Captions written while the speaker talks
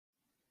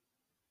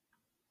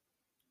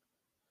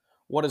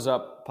What is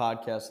up,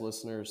 podcast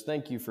listeners?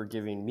 Thank you for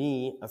giving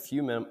me a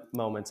few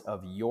moments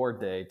of your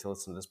day to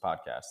listen to this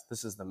podcast.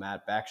 This is the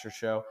Matt Baxter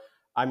Show.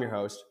 I'm your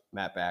host,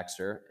 Matt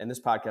Baxter, and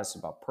this podcast is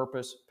about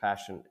purpose,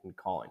 passion, and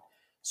calling.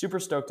 Super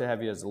stoked to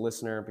have you as a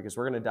listener because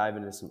we're going to dive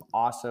into some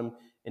awesome,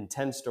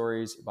 intense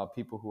stories about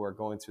people who are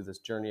going through this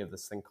journey of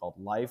this thing called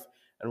life,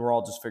 and we're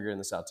all just figuring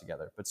this out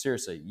together. But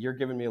seriously, you're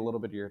giving me a little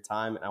bit of your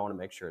time, and I want to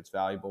make sure it's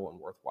valuable and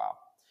worthwhile.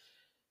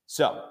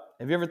 So,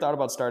 have you ever thought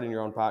about starting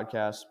your own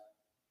podcast?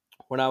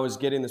 When I was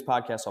getting this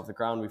podcast off the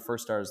ground, we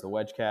first started as the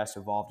Wedgecast,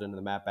 evolved into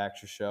the Matt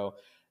Baxter Show.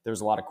 There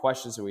was a lot of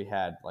questions that we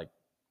had, like,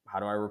 how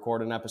do I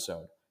record an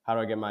episode? How do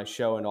I get my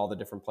show into all the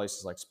different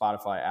places like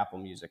Spotify, Apple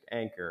Music,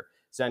 Anchor,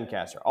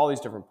 Zencaster, all these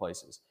different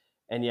places?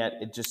 And yet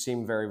it just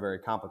seemed very, very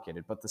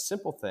complicated. But the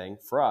simple thing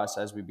for us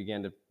as we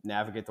began to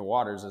navigate the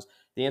waters is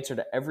the answer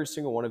to every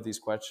single one of these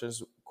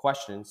questions,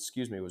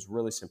 was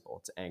really simple.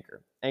 It's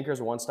Anchor. Anchor is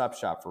a one-stop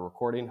shop for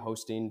recording,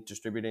 hosting,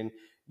 distributing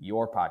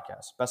your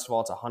podcast. Best of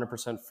all, it's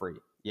 100% free.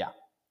 Yeah,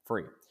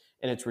 free.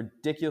 And it's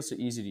ridiculously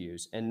easy to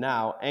use. And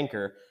now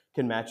Anchor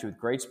can match you with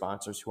great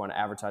sponsors who want to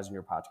advertise on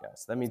your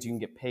podcast. That means you can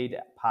get paid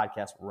at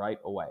podcast right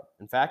away.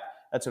 In fact,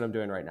 that's what I'm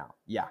doing right now.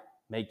 Yeah,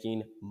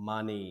 making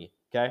money.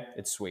 Okay,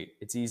 it's sweet.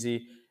 It's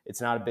easy.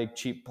 It's not a big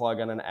cheap plug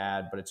on an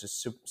ad, but it's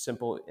just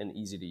simple and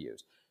easy to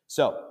use.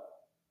 So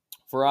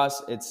for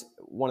us, it's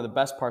one of the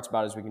best parts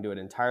about it is we can do it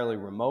entirely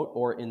remote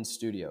or in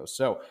studio.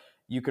 So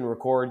you can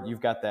record. You've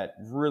got that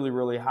really,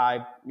 really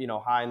high,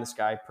 high in the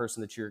sky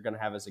person that you're going to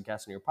have as a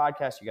guest on your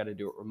podcast. You got to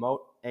do it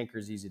remote. Anchor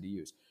is easy to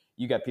use.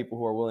 You got people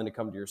who are willing to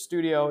come to your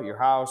studio, your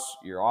house,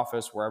 your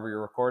office, wherever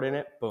you're recording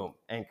it. Boom,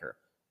 Anchor.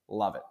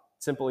 Love it.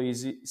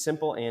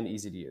 Simple and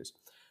easy to use.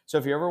 So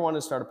if you ever want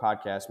to start a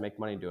podcast, make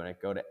money doing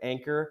it, go to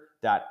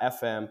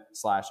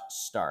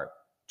anchor.fm/start.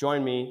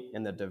 Join me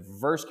in the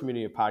diverse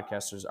community of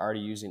podcasters already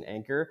using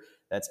Anchor.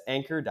 That's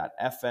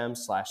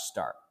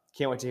anchor.fm/start.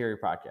 Can't wait to hear your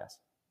podcast.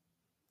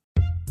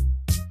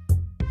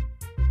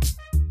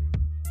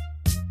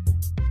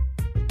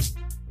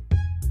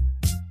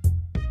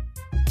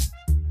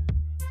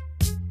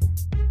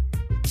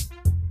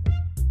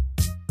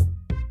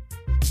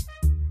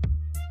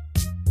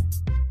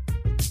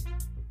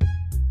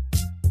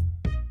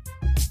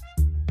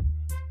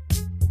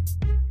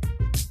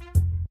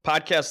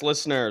 Podcast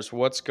listeners,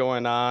 what's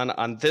going on?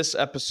 On this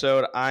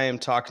episode, I am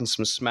talking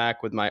some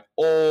smack with my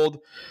old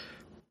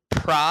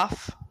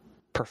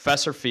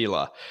Professor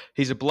Fila.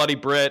 He's a bloody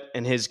Brit,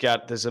 and he's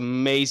got this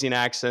amazing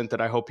accent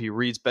that I hope he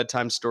reads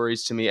bedtime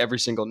stories to me every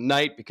single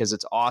night because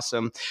it's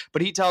awesome.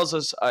 But he tells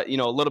us, a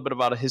little bit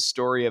about his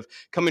story of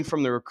coming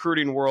from the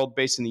recruiting world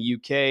based in the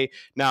UK,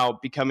 now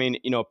becoming,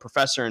 a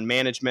professor in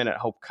management at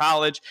Hope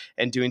College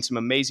and doing some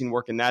amazing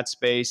work in that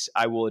space.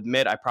 I will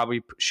admit I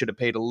probably should have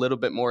paid a little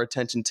bit more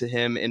attention to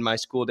him in my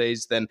school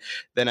days than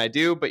I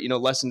do. But,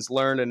 lessons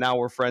learned, and now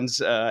we're friends,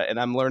 and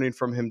I'm learning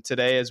from him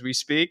today as we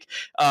speak.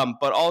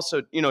 But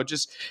also,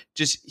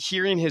 just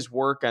hearing his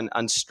work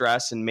on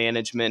stress and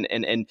management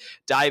and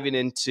diving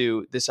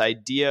into this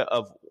idea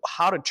of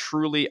how to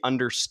truly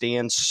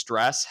understand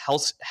stress,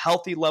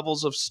 healthy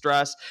levels of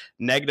stress,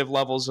 negative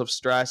levels of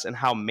stress, and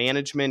how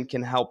management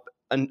can help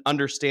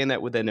understand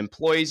that within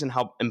employees and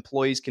how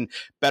employees can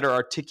better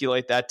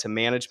articulate that to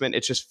management.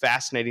 It's just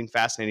fascinating,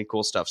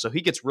 cool stuff. So he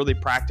gets really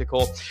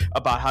practical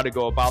about how to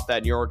go about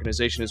that in your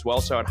organization as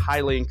well. So I'd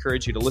highly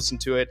encourage you to listen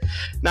to it.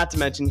 Not to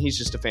mention, he's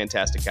just a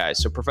fantastic guy.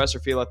 So Professor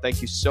Fila, thank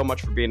you so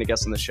much for being a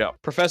guest on the show.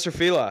 Professor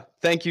Fila,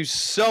 thank you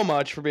so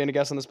much for being a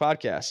guest on this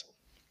podcast.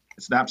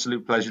 It's an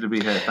absolute pleasure to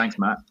be here. Thanks,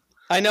 Matt.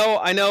 I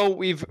know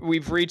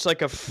we've reached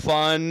like a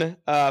fun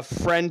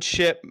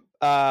friendship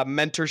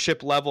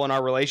mentorship level in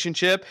our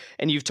relationship,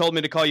 and you've told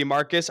me to call you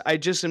Marcus. I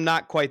just am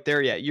not quite there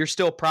yet. You're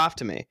still prof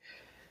to me.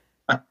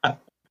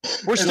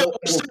 We're still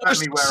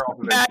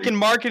back in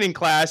marketing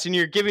class, and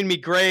you're giving me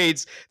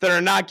grades that are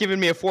not giving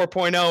me a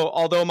 4.0,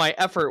 although my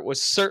effort was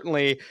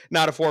certainly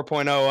not a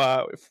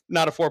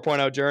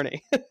 4.0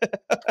 journey.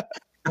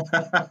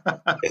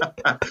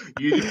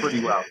 You did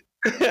pretty well.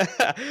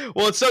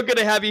 Well, it's so good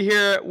to have you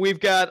here. We've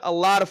got a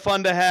lot of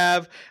fun to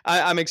have.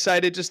 I'm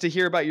excited just to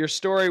hear about your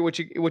story,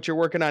 what you're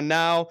working on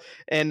now,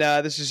 and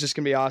this is just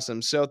gonna be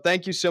awesome. So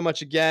thank you so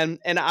much again.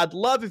 And I'd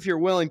love, if you're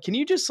willing, can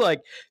you just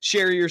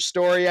share your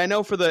story? I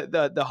know for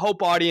the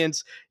Hope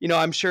audience,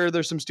 I'm sure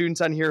there's some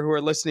students on here who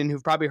are listening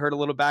who've probably heard a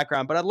little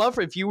background, but I'd love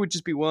if you would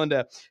just be willing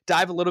to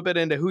dive a little bit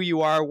into who you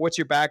are, what's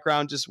your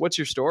background, just what's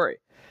your story.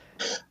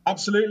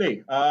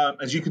 Absolutely.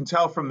 As you can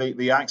tell from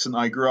the accent,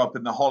 I grew up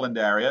in the Holland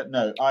area.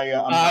 No,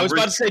 I was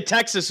about to say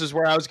Texas is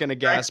where I was going to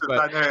guess. Texas,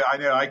 but I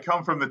know. I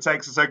come from the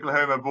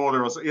Texas-Oklahoma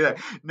border.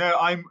 No,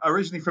 I'm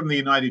originally from the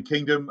United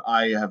Kingdom.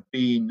 I have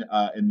been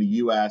in the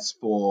US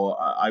for,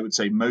 I would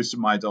say, most of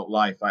my adult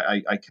life.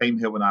 I came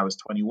here when I was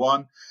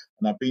 21,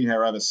 and I've been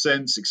here ever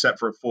since, except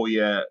for a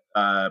 4-year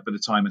bit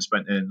of time I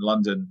spent in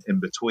London in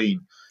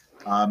between.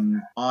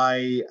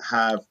 I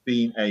have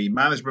been a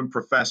management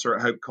professor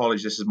at Hope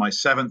College. This is my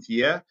 7th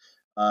year.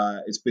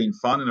 It's been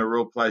fun and a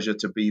real pleasure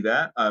to be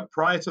there.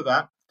 Prior to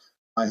that,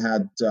 I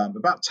had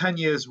about 10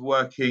 years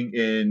working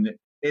in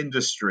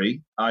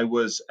industry. I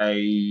was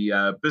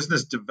a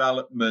business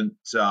development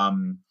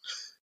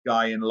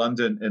guy in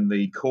London in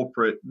the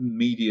corporate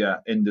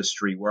media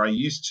industry, where I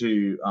used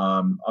to,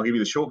 I'll give you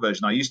the short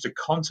version, I used to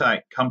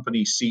contact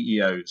company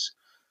CEOs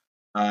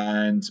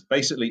and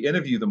basically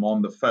interview them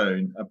on the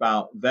phone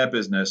about their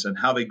business and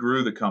how they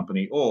grew the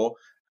company, or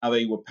how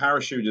they were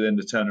parachuted in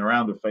to turn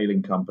around a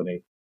failing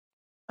company.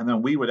 And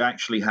then we would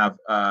actually have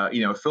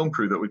a film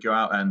crew that would go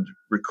out and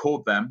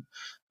record them,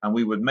 and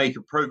we would make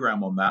a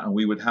program on that, and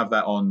we would have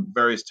that on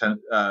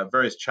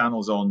various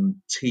channels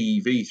on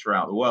TV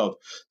throughout the world.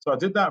 So I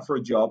did that for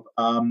a job,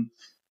 and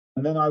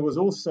then I was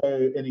also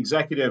in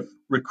executive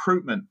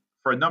recruitment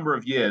for a number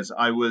of years.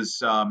 I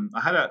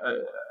had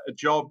a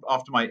job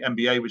after my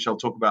MBA, which I'll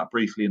talk about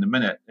briefly in a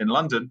minute, in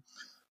London,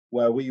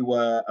 where we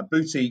were a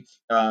boutique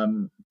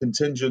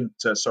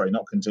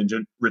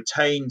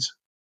retained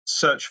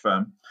search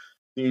firm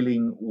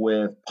dealing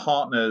with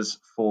partners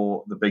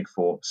for the Big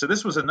Four. So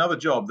this was another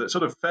job that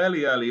sort of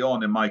fairly early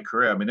on in my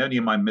career, I mean, only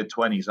in my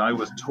mid-20s, I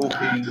was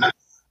talking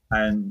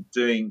and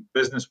doing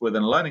business with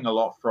and learning a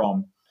lot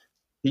from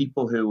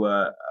people who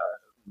were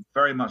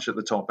very much at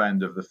the top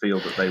end of the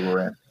field that they were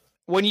in.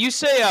 When you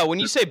say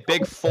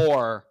Big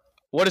Four,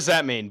 what does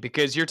that mean?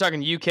 Because you're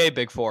talking UK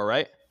Big Four,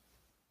 right?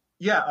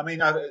 Yeah, I mean,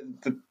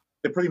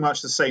 they're pretty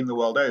much the same the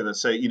world over.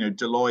 So,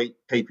 Deloitte,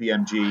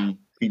 KPMG,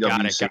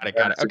 PwC.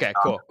 Got it. Okay,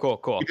 cool.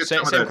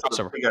 Same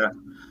crossover.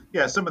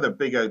 Some of the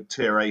bigger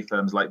tier A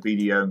firms like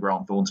BDO and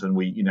Grant Thornton,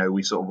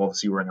 we sort of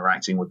obviously were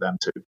interacting with them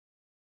too.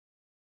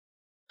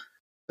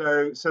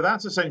 So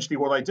that's essentially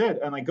what I did,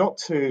 and I got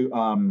to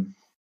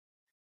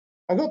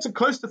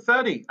close to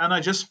 30, and I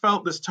just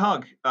felt this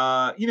tug.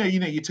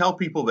 You tell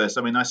people this.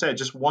 I mean, I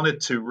just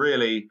wanted to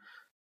really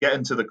get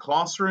into the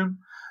classroom.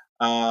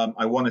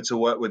 I wanted to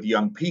work with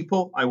young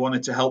people. I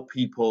wanted to help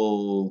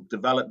people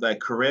develop their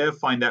career,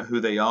 find out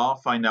who they are,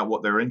 find out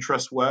what their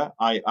interests were.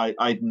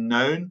 I'd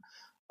known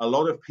a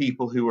lot of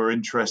people who were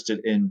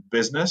interested in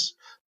business,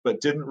 but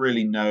didn't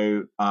really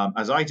know,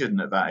 as I didn't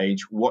at that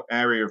age, what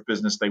area of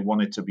business they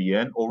wanted to be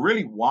in, or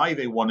really why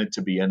they wanted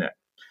to be in it.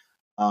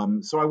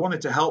 So I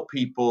wanted to help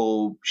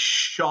people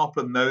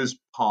sharpen those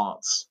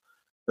parts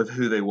of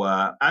who they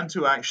were, and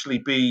to actually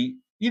be,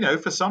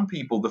 for some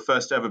people, the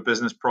first ever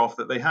business prof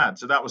that they had.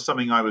 So that was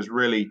something I was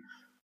really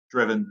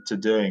driven to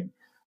doing.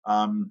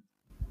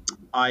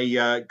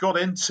 I got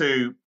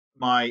into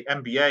my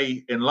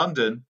MBA in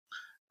London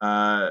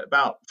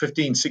about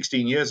 15,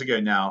 16 years ago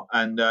now,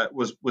 and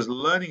was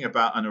learning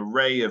about an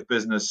array of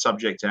business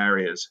subject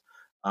areas.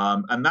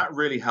 And that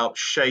really helped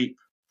shape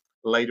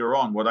later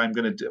on what I'm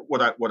going to do,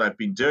 what I've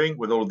been doing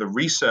with all of the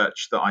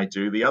research that I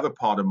do, the other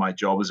part of my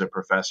job as a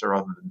professor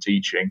other than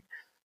teaching.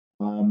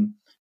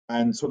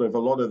 And sort of a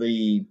lot of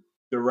the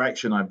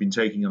direction I've been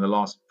taking in the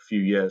last few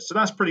years. So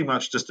that's pretty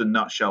much just a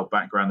nutshell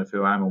background of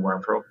who I am and where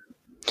I'm from.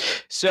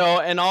 So,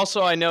 and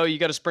also I know you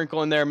got to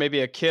sprinkle in there maybe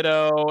a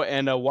kiddo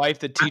and a wife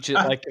that teaches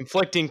like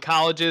conflicting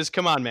colleges.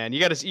 Come on, man. You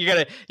got to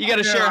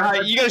share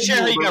how you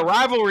got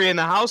rivalry in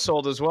the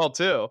household as well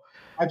too.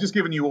 I've just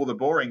given you all the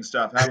boring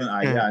stuff, haven't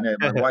I? Yeah, I know.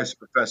 My wife's a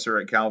professor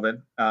at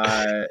Calvin.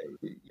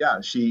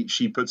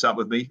 She puts up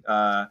with me.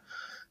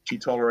 She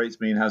tolerates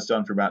me and has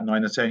done for about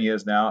 9 or 10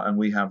 years now, and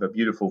we have a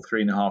beautiful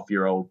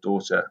 3.5-year-old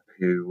daughter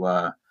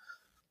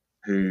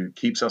who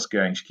keeps us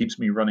going. She keeps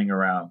me running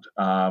around.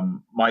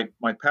 My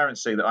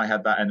parents say that I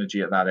had that energy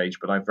at that age,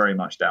 but I very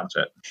much doubt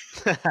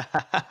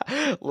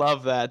it.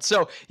 Love that.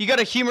 So you got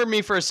to humor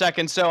me for a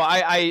second. So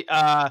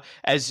I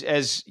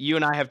as you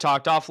and I have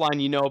talked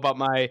offline, you know about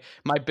my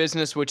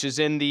business, which is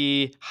in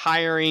the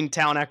hiring,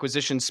 talent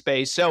acquisition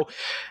space. So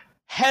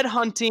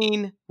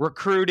headhunting,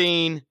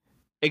 recruiting,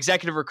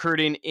 executive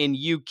recruiting in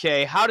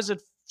UK, how does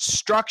it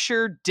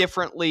structure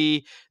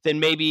differently than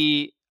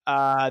maybe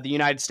the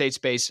United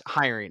States-based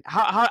hiring?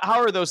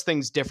 How are those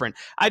things different?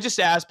 I just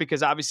asked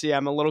because obviously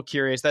I'm a little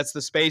curious. That's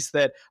the space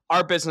that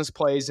our business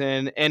plays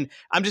in. And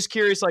I'm just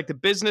curious, like the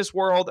business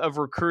world of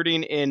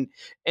recruiting in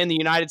the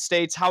United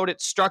States, how would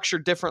it structure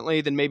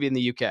differently than maybe in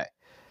the UK?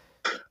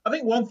 I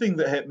think one thing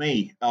that hit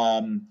me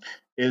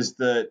is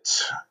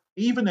that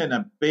even in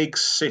a big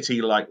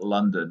city like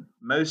London,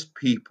 most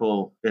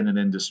people in an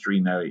industry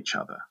know each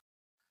other.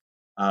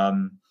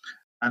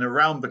 And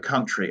around the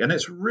country, and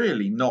it's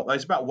really not,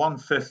 it's about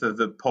 1/5 of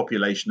the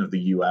population of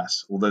the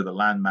US, although the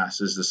landmass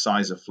is the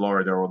size of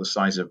Florida or the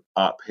size of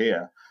up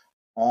here.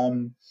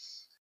 And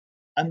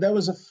there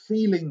was a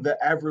feeling that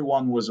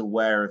everyone was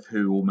aware of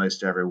who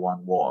almost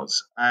everyone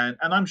was. And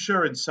I'm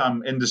sure in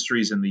some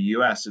industries in the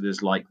US, it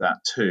is like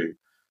that too.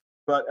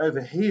 But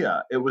over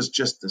here, it was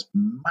just this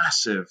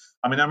massive,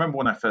 I mean, I remember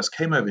when I first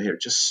came over here,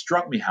 it just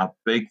struck me how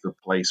big the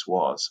place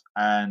was.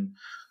 And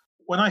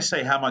when I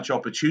say how much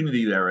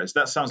opportunity there is,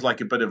 that sounds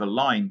like a bit of a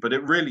line, but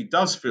it really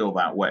does feel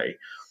that way.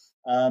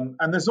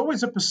 And there's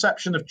always a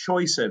perception of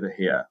choice over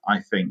here, I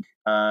think.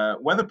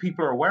 Whether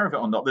people are aware of it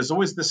or not, there's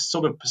always this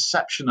sort of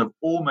perception of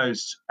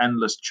almost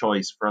endless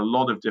choice for a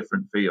lot of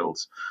different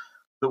fields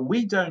that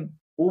we don't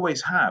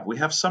always have. We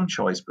have some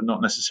choice, but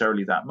not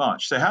necessarily that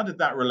much. So how did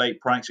that relate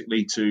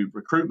practically to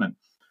recruitment?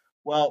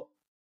 Well,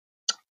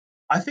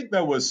 I think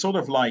there was sort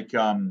of like,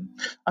 I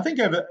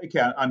think I'm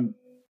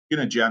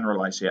going to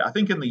generalize here. I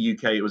think in the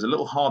UK it was a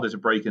little harder to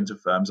break into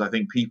firms. I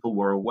think people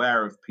were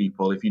aware of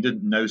people. If you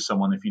didn't know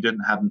someone, if you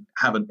didn't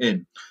have an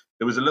in,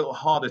 it was a little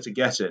harder to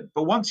get in.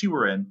 But once you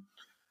were in,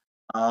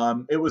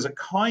 it was a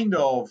kind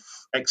of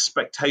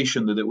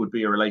expectation that it would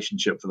be a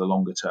relationship for the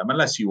longer term,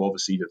 unless you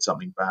obviously did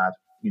something bad,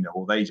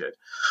 or they did.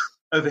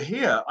 Over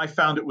here, I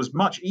found it was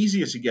much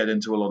easier to get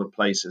into a lot of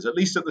places, at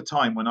least at the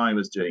time when I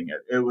was doing it.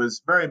 It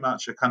was very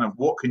much a kind of,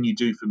 what can you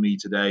do for me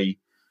today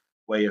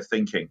way of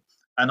thinking.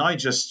 And I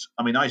just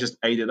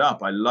ate it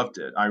up. I loved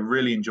it. I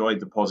really enjoyed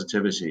the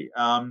positivity.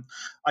 I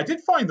did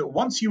find that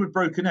once you were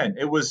broken in,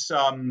 it was,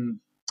 there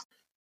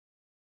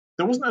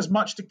wasn't as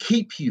much to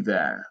keep you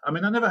there. I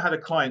mean, I never had a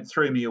client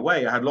throw me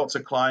away. I had lots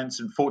of clients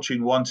in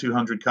Fortune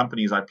 200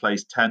 companies. I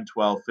placed 10,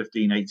 12,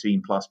 15,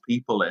 18 plus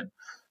people in.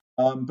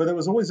 But there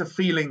was always a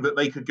feeling that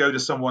they could go to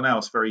someone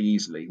else very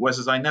easily,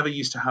 whereas I never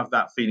used to have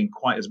that feeling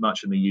quite as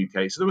much in the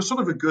UK. So there was sort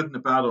of a good and a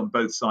bad on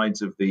both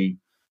sides of the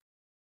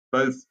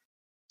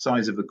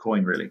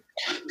coin, really.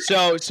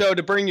 So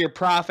to bring your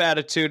prof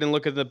attitude and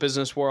look at the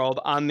business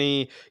world, on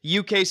the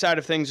UK side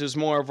of things is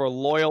more of a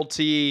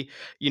loyalty.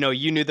 You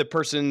knew the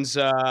person's,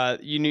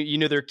 you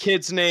knew their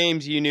kids'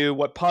 names, you knew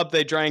what pub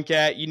they drank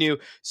at, you knew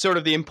sort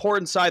of the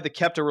important side that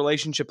kept a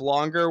relationship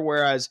longer.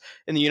 Whereas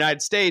in the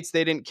United States,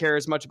 they didn't care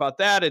as much about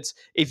that. It's,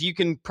 if you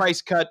can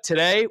price cut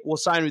today, we'll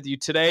sign with you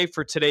today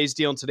for today's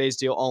deal and today's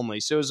deal only.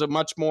 So it was a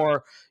much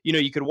more,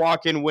 you could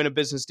walk in, win a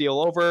business deal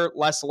over,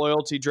 less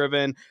loyalty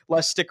driven,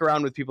 less stick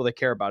around with people they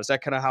care about. Is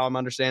that kind of how I'm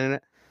understanding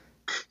it?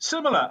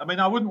 Similar. I mean,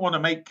 I wouldn't want to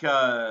make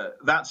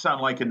that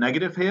sound like a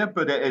negative here,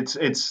 but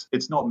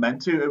it's not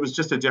meant to. It was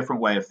just a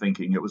different way of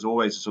thinking. It was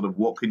always sort of,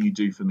 what can you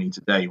do for me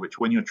today? Which,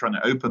 when you're trying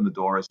to open the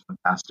door, is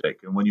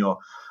fantastic, and when you're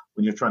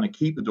trying to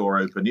keep the door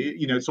open,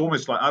 it's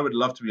almost like, I would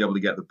love to be able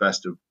to get the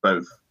best of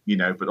both,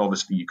 but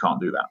obviously you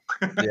can't do that.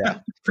 Yeah,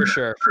 for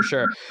sure.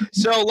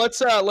 So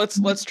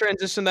let's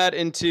transition that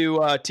into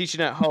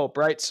teaching at Hope,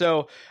 right?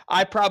 So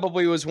I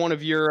probably was one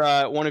of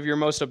your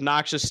most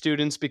obnoxious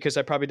students, because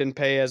I probably didn't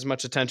pay as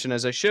much attention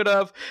as I should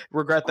have.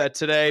 Regret that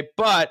today.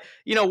 But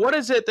what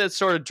is it that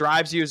sort of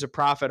drives you as a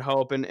prof at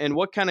Hope, and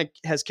what kind of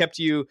has kept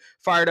you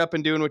fired up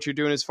and doing what you're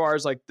doing, as far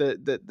as like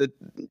the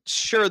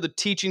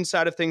teaching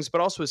side of things,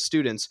 but also as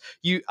students?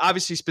 You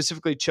obviously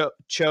specifically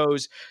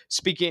chose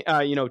speaking,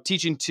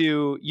 teaching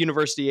to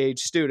university age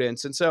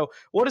students. And so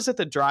what is it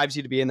that drives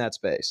you to be in that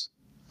space?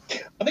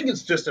 I think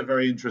it's just a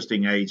very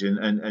interesting age,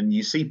 and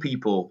you see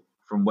people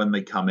from when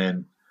they come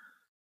in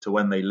to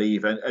when they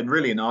leave. And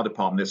really in our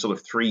department, it's sort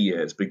of 3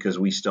 years, because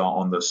we start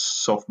on the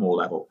sophomore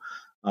level.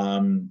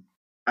 And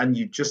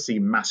you just see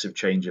massive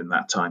change in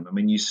that time. I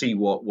mean, you see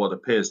what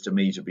appears to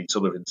me to be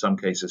sort of, in some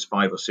cases,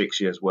 5 or 6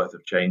 years worth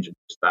of change in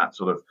just that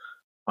sort of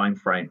time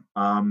frame.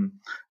 And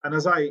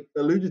as I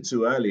alluded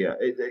to earlier,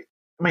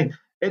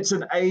 it's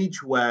an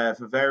age where,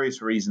 for various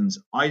reasons,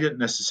 I didn't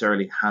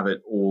necessarily have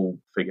it all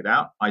figured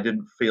out. I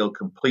didn't feel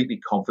completely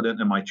confident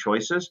in my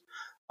choices.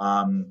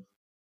 And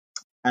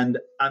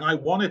I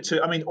wanted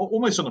to,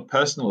 almost on a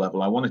personal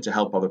level, I wanted to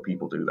help other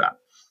people do that.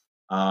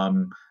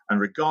 And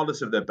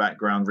regardless of their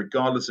background,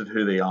 regardless of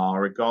who they are,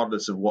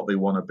 regardless of what they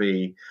want to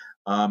be,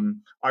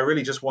 I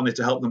really just wanted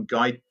to help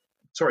guide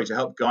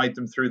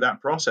them through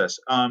that process.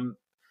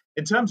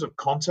 In terms of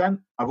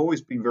content, I've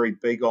always been very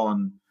big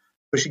on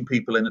pushing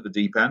people in at the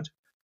deep end.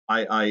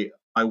 I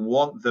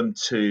want them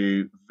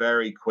to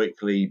very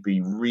quickly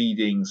be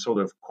reading sort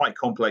of quite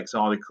complex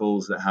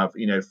articles that have,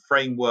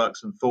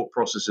 frameworks and thought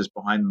processes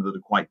behind them that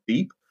are quite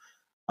deep.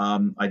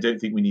 I don't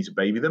think we need to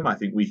baby them. I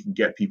think we can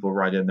get people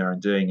right in there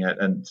and doing it,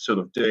 and sort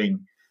of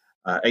doing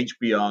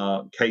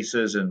HBR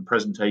cases and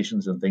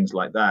presentations and things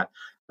like that.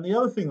 And the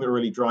other thing that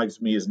really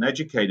drives me as an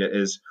educator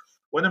is,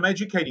 when I'm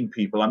educating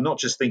people, I'm not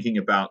just thinking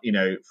about,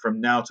 from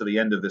now to the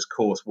end of this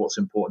course, what's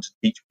important to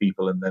teach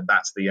people, and then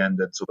that's the end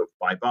and sort of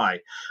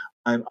bye-bye.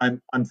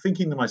 I'm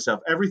thinking to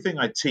myself, everything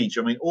I teach,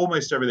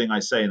 almost everything I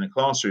say in the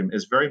classroom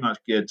is very much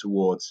geared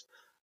towards,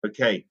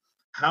 okay,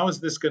 how is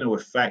this going to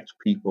affect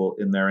people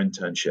in their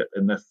internship,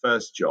 in their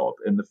first job,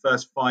 in the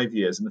first 5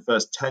 years, in the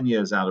first 10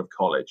 years out of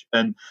college?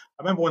 And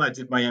I remember when I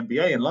did my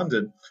MBA in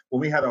London,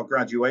 when we had our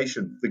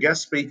graduation, the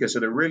guest speaker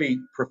said a really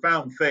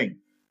profound thing.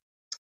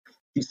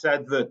 He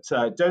said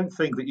that don't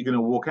think that you're going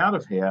to walk out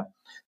of here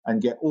and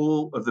get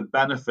all of the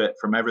benefit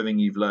from everything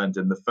you've learned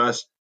in the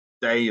first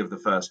day of the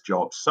first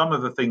job. Some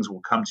of the things will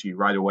come to you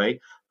right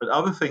away, but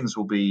other things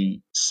will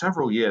be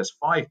several years,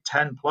 5,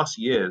 10 plus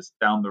years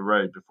down the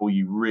road before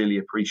you really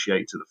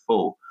appreciate to the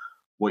full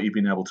what you've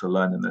been able to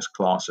learn in this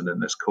class and in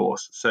this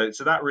course. So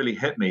that really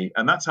hit me,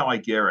 and that's how I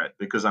gear it,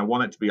 because I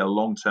want it to be a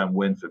long-term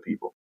win for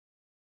people.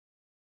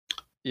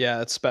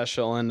 Yeah, it's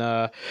special, and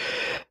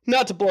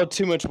not to blow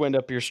too much wind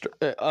up your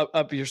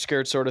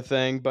skirt, sort of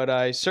thing. But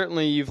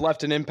you've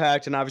left an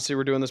impact, and obviously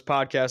we're doing this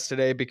podcast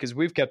today because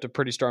we've kept a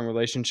pretty strong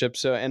relationship.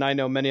 So, and I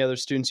know many other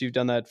students you've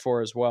done that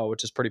for as well,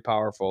 which is pretty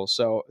powerful.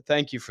 So,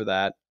 thank you for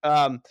that.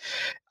 On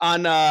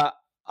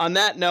on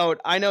that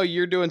note, I know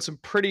you're doing some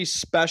pretty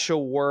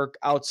special work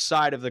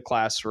outside of the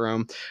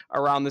classroom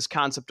around this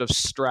concept of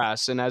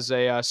stress. And as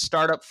a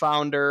startup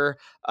founder,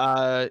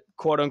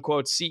 quote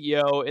unquote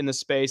CEO in the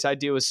space, I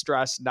deal with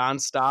stress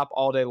nonstop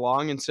all day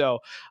long. And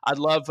so I'd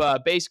love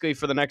basically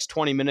for the next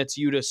 20 minutes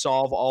you to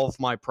solve all of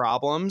my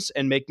problems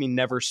and make me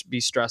never be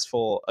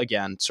stressful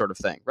again, sort of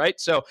thing. Right.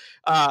 So,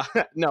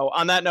 no,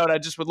 on that note, I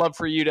just would love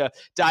for you to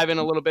dive in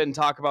a little bit and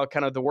talk about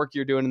kind of the work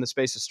you're doing in the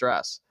space of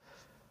stress.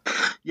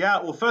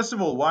 Yeah, well, first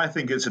of all, why I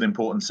think it's an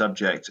important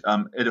subject.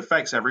 It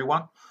affects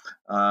everyone.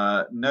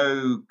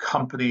 No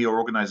company or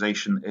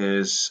organization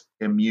is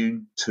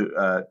immune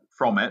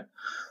from it.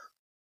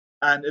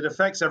 And it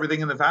affects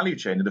everything in the value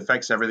chain. It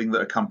affects everything that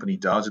a company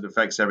does. It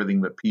affects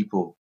everything that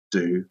people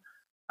do.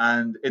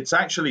 And it's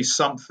actually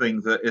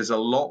something that is a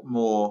lot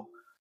more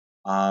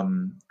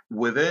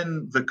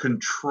within the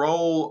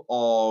control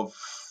of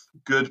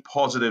good,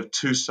 positive,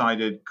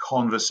 two-sided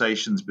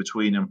conversations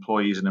between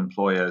employees and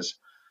employers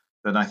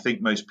than I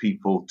think most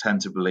people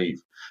tend to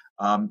believe.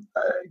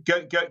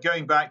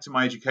 Going back to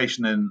my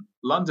education in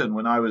London,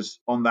 when I was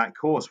on that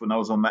course, when I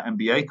was on that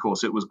MBA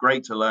course, it was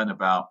great to learn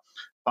about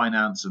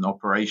finance and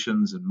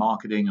operations and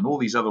marketing and all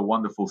these other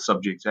wonderful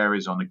subject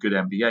areas on a good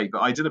MBA.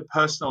 But I did a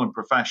personal and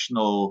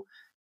professional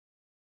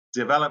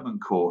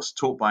development course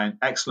taught by an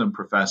excellent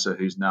professor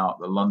who's now at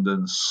the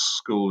London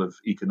School of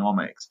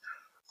Economics.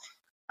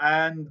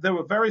 And there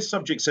were various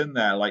subjects in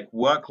there like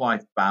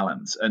work-life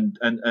balance and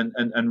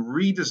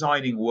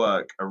redesigning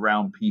work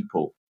around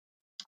people,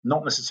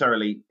 not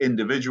necessarily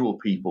individual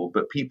people,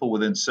 but people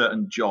within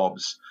certain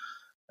jobs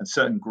and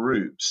certain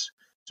groups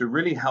to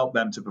really help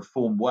them to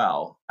perform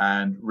well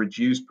and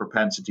reduce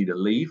propensity to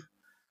leave.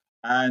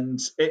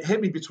 And it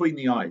hit me between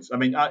the eyes. I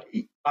mean,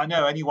 I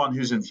know anyone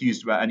who's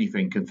enthused about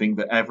anything can think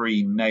that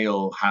every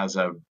nail has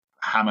a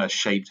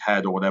hammer-shaped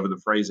head or whatever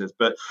the phrase is,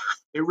 but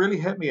it really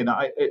hit me, and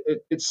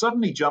it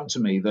suddenly jumped to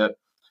me that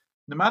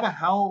no matter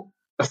how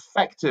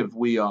effective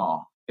we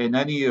are in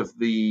any of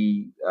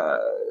the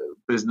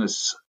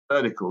business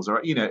verticals,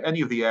 or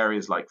any of the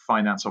areas like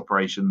finance,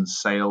 operations,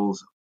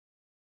 sales,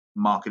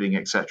 marketing,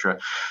 etc.,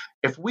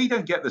 if we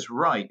don't get this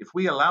right, if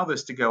we allow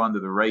this to go under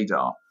the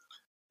radar,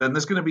 then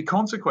there's going to be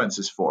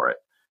consequences for it.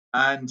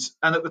 And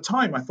at the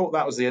time, I thought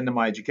that was the end of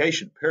my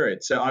education,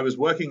 period. So I was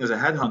working as a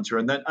headhunter,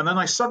 and then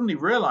I suddenly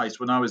realized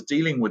when I was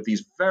dealing with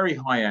these very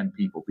high-end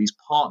people, these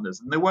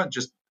partners, and they weren't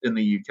just in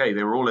the UK,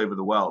 they were all over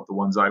the world, the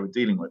ones I was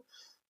dealing with,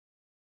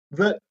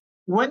 that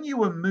when you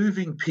were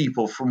moving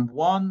people from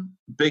one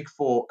big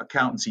four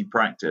accountancy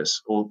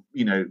practice or,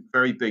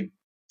 very big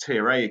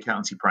tier A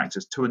accountancy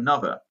practice to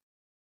another,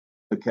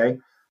 okay,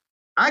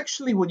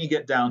 actually, when you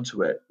get down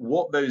to it,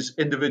 what those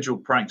individual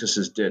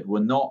practices did were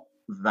not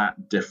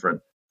that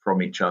different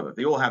from each other.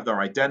 They all have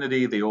their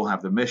identity, they all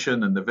have the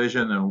mission and the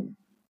vision and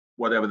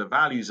whatever the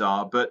values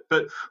are. But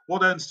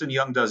what Ernst &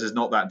 Young does is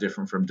not that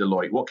different from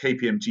Deloitte. What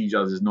KPMG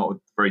does is not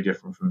very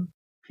different from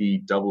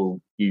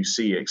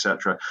PwC,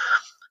 etc.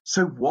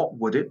 So what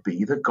would it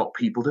be that got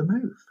people to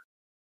move?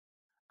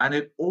 And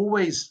it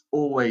always,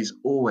 always,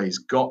 always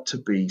got to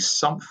be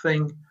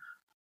something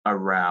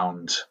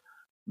around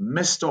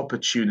missed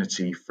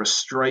opportunity,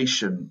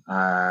 frustration,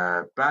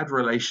 bad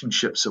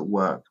relationships at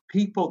work.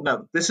 People,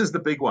 no, this is the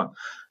big one.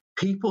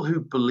 People who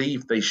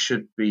believe they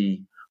should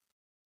be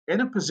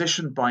in a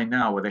position by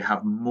now where they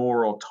have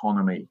more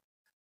autonomy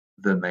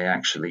than they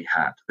actually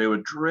had. They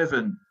were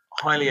driven,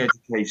 highly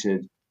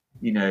educated,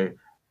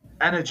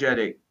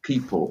 energetic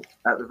people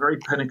at the very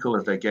pinnacle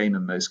of their game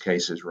in most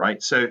cases,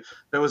 right? So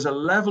there was a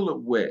level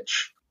at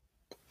which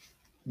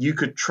you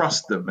could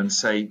trust them and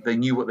say they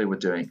knew what they were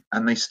doing,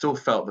 and they still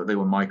felt that they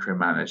were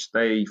micromanaged.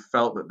 They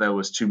felt that there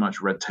was too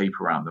much red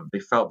tape around them. They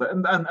felt that,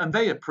 and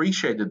they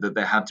appreciated that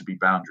there had to be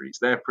boundaries.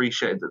 They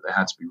appreciated that there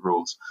had to be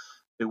rules.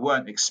 They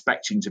weren't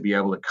expecting to be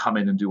able to come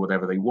in and do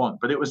whatever they want,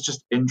 but it was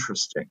just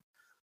interesting.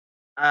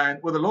 And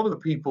with a lot of the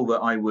people that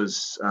I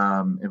was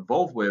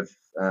involved with,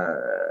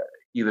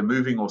 either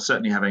moving or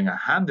certainly having a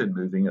hand in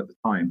moving at the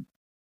time,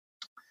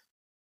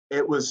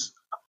 it was,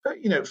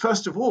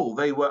 first of all,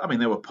 they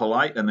were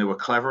polite and they were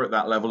clever at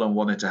that level and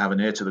wanted to have an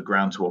ear to the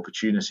ground to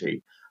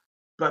opportunity.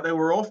 But they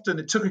were often,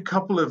 it took a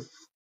couple of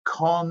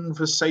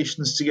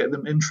conversations to get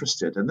them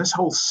interested. And this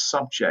whole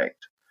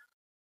subject,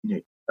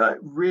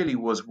 really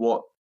was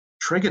what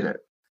triggered it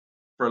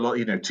for a lot,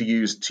 to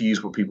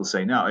use what people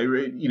say now. It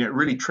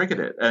really triggered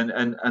it.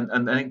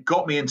 And it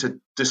got me into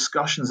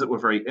discussions that were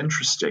very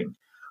interesting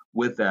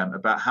with them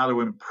about how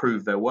to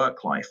improve their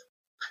work life.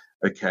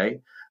 Okay.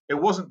 It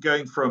wasn't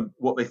going from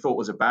what they thought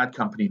was a bad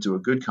company to a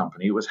good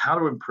company. It was how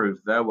to improve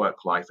their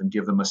work life and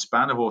give them a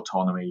span of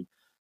autonomy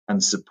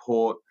and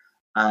support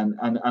and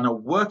a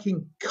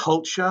working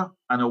culture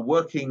and a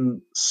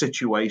working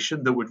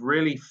situation that would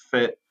really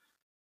fit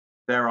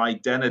their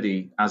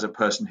identity as a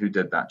person who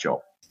did that job.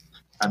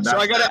 And so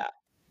I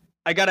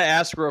gotta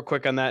ask real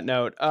quick on that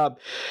note.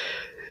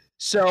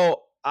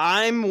 So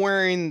I'm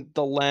wearing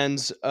the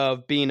lens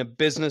of being a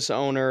business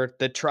owner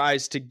that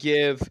tries to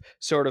give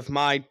sort of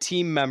my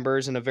team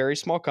members in a very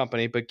small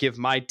company, but give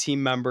my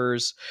team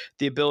members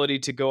the ability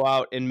to go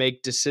out and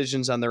make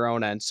decisions on their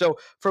own end. So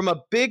from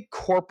a big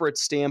corporate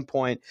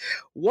standpoint,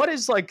 what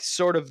is like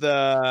sort of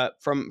the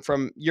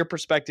from your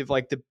perspective,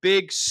 like the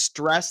big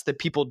stress that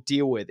people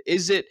deal with?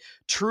 Is it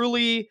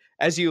truly,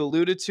 as you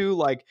alluded to,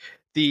 like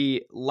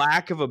the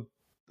lack of a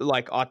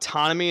like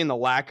autonomy and the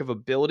lack of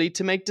ability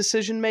to make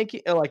decision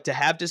making, like to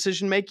have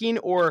decision making,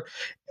 or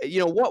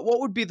what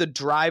would be the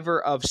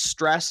driver of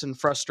stress and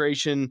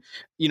frustration,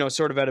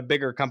 sort of at a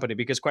bigger company?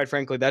 Because quite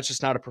frankly, that's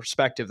just not a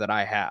perspective that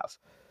I have.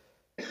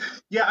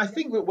 Yeah, I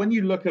think that when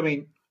you look, I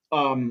mean,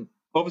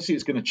 obviously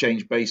it's going to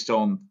change based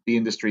on the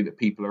industry that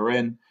people are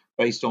in,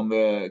 based on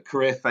the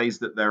career phase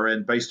that they're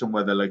in, based on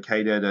where they're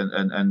located,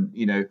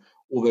 and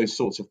all those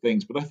sorts of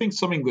things. But I think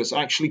something that's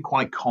actually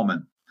quite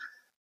common,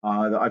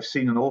 that I've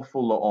seen an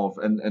awful lot of,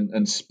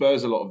 and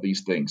spurs a lot of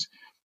these things,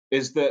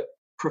 is that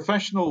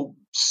professional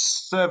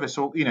service,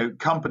 or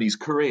companies,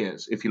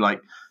 careers, if you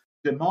like,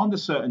 demand a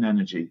certain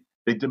energy.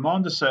 They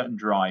demand a certain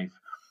drive.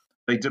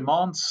 They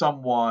demand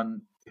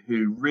someone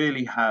who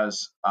really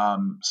has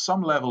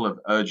some level of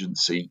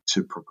urgency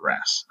to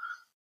progress.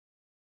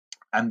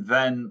 And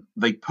then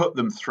they put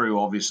them through,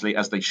 obviously,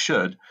 as they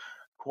should,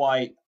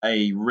 quite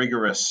a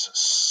rigorous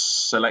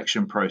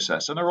selection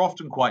process, and are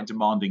often quite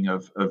demanding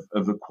of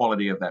the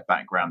quality of their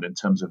background in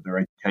terms of their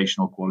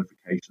educational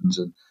qualifications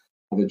and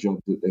other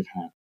jobs that they've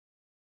had.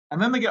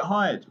 And then they get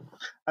hired.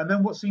 And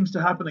then what seems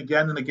to happen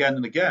again and again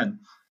and again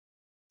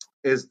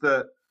is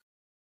that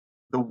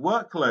the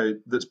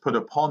workload that's put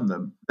upon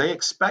them, they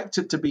expect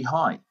it to be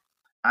high.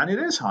 And it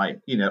is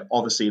high,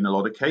 obviously in a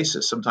lot of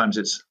cases. Sometimes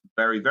it's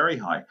very, very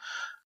high.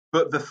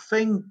 But the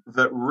thing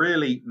that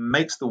really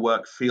makes the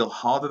work feel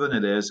harder than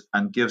it is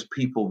and gives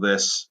people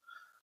this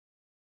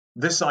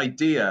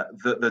idea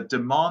that the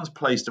demands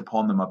placed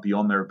upon them are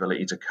beyond their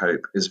ability to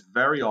cope is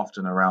very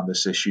often around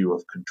this issue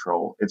of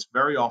control. It's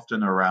very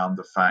often around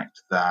the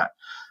fact that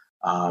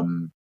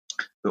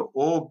the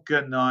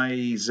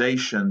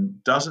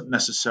organization doesn't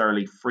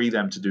necessarily free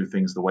them to do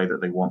things the way that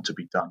they want to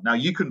be done. Now,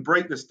 you can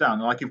break this down.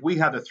 Like if we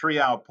had a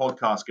 3-hour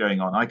podcast going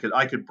on, I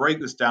could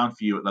break this down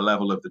for you at the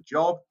level of the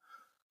job.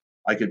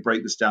 I could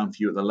break this down for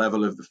you at the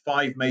level of the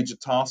 5 major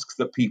tasks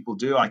that people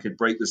do. I could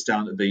break this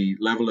down at the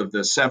level of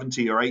the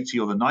 70 or 80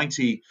 or the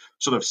 90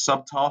 sort of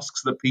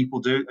subtasks that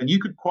people do. And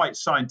you could quite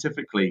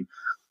scientifically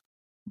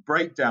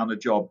break down a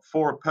job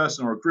for a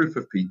person or a group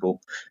of people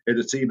in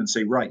a team and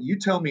say, right, you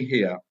tell me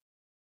here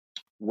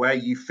where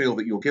you feel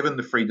that you're given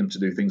the freedom to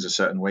do things a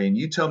certain way, and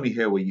you tell me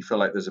here where you feel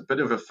like there's a bit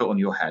of a foot on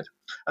your head.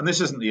 And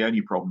this isn't the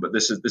only problem, but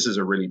this is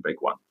a really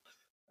big one.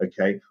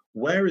 Okay,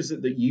 where is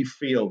it that you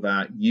feel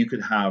that you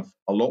could have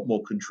a lot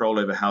more control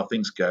over how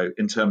things go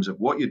in terms of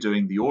what you're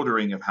doing, the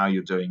ordering of how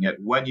you're doing it,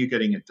 when you're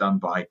getting it done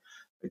by,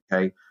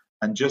 okay,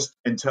 and just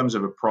in terms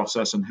of a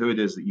process and who it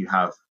is that you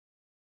have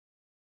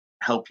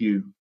help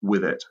you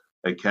with it,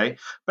 okay?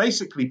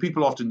 Basically,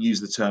 people often use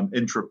the term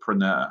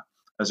intrapreneur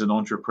as an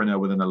entrepreneur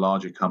within a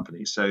larger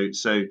company. So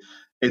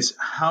it's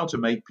how to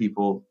make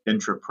people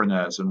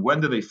intrapreneurs, and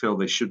when do they feel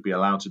they should be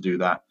allowed to do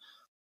that,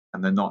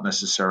 and they're not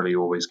necessarily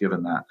always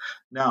given that.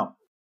 Now,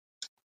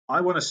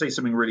 I want to say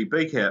something really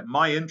big here.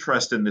 My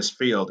interest in this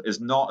field is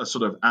not a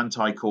sort of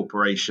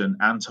anti-corporation,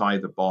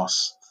 anti-the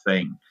boss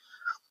thing,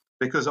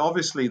 because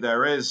obviously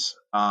there is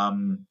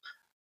some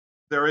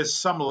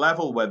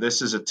level where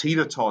this is a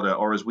teeter-totter,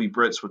 or as we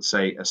Brits would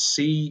say, a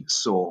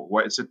seesaw,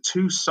 where it's a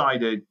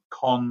two-sided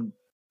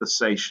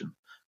conversation.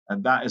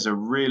 And that is a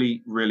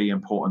really, really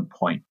important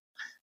point,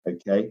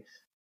 okay?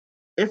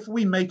 If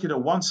we make it a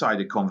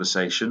one-sided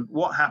conversation,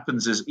 what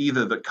happens is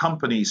either that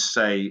companies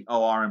say,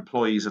 oh, our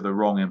employees are the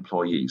wrong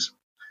employees.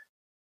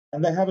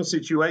 And they have a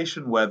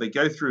situation where they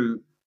go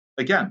through,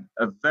 again,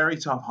 a very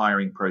tough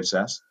hiring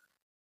process,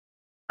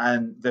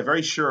 and they're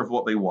very sure of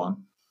what they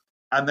want.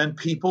 And then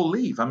people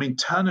leave. I mean,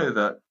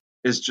 turnover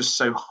is just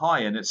so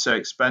high and it's so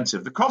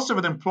expensive. The cost of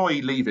an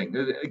employee leaving,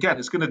 again,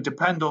 it's going to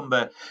depend on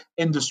the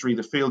industry,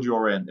 the field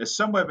you're in, is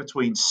somewhere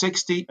between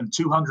 60 and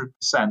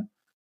 200%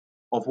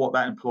 of what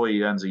that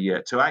employee earns a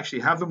year. To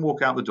actually have them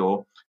walk out the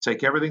door,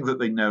 take everything that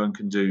they know and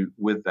can do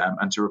with them,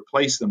 and to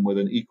replace them with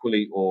an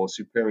equally or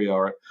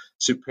superior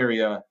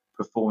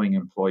performing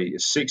employee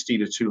is 60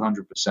 to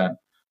 200%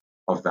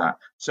 of that.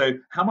 So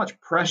how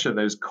much pressure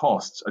those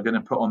costs are going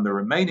to put on the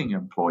remaining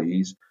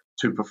employees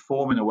to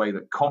perform in a way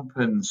that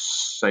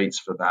compensates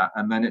for that,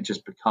 and then it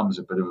just becomes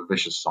a bit of a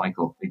vicious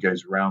cycle. It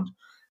goes round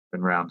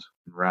and round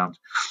and round.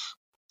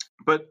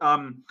 But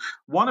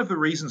one of the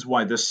reasons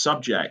why this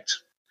subject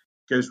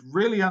goes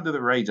really under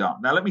the radar.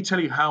 Now, let me tell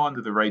you how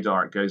under the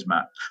radar it goes,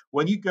 Matt.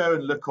 When you go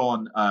and look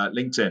on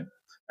LinkedIn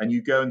and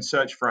you go and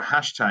search for a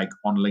hashtag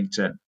on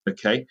LinkedIn,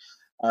 okay,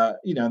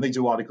 and they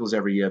do articles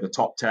every year, the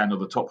top 10 or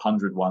the top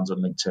 100 ones on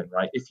LinkedIn,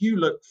 right? If you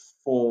look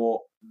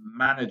for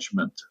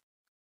management,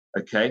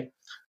 okay,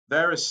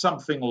 there is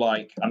something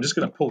like, I'm just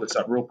going to pull this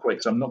up real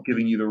quick so I'm not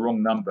giving you the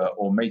wrong number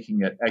or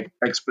making it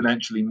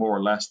exponentially more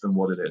or less than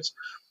what it is.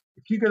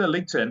 If you go to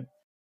LinkedIn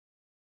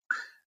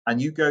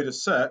and you go to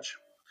search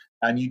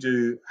and you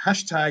do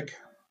hashtag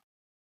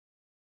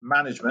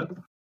management,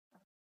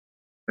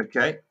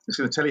 okay, it's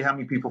going to tell you how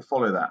many people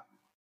follow that.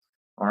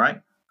 All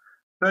right.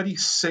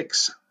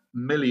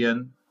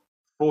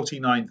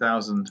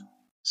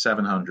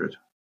 36,049,700.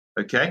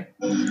 Okay.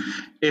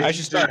 If I you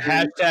should do, start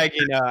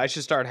hashtagging. I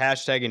should start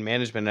hashtagging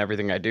management and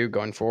everything I do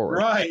going forward.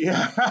 right,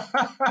 yeah,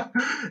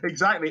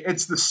 exactly.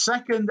 It's the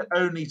second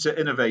only to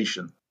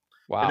innovation.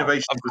 Wow.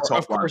 Innovation is the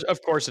top one.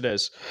 Of course it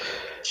is.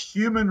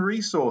 Human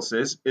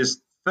resources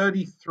is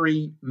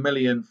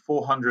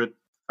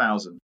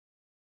 33,400,000.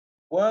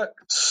 Work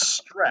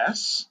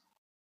stress.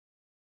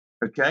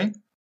 Okay. Do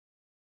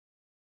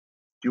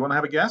you want to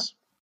have a guess?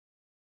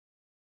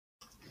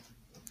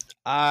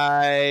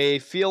 I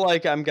feel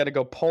like I'm going to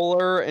go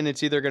polar, and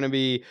it's either going to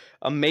be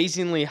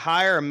amazingly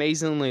high or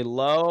amazingly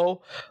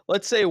low.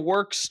 Let's say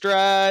work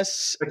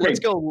stress. Okay. Let's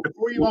go.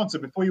 Before you answer,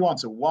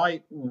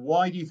 why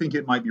do you think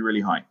it might be really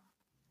high?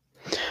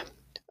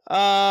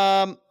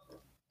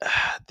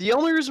 The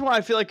only reason why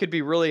I feel like it could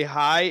be really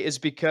high is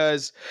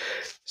because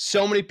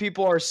so many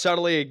people are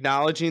subtly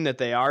acknowledging that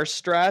they are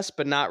stressed,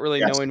 but not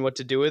really knowing what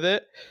to do with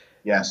it.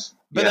 Yes.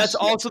 But that's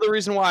also the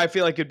reason why I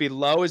feel like it'd be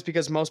low, is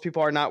because most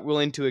people are not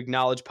willing to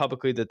acknowledge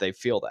publicly that they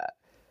feel that.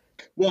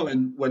 Well,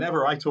 and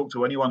whenever I talk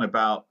to anyone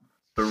about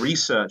the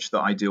research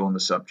that I do on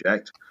the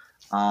subject,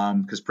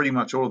 because pretty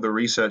much all of the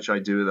research I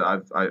do,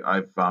 that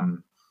I've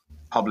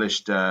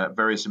published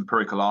various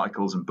empirical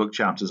articles and book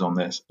chapters on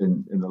this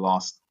in the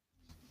last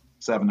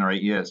 7 or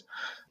 8 years.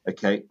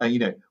 Okay,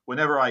 and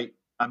whenever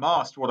I'm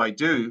asked what I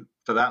do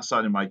for that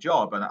side of my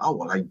job, and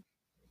I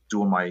do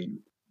all my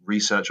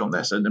research on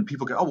this, and then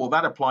people go, oh well,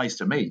 that applies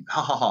to me.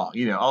 Ha ha ha.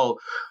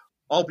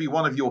 I'll be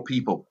one of your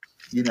people.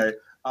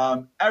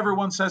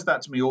 Everyone says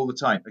that to me all the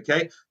time.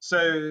 Okay,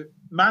 so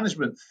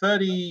management,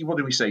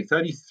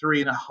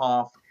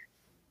 33.5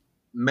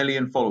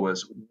 million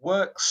followers.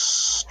 Work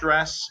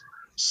stress,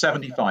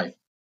 75.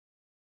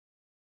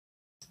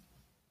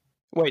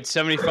 Wait,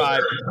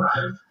 75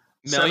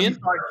 million?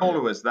 75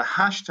 followers. The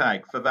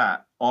hashtag for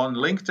that on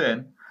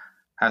LinkedIn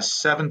has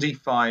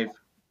 75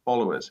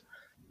 followers.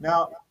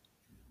 Now,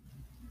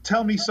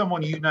 tell me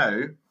someone you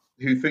know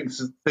who thinks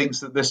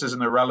that this is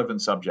an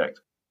irrelevant subject.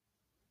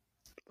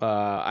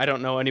 I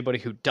don't know anybody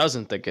who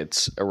doesn't think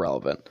it's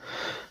irrelevant.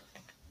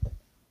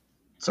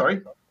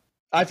 Sorry?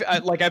 I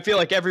feel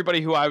like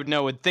everybody who I would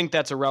know would think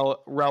that's a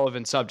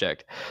relevant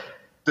subject.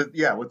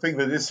 Would think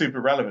that it's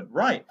super relevant.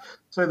 Right.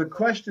 So the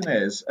question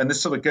is, and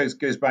this sort of goes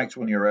back to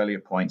one of your earlier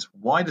points,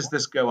 why does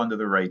this go under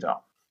the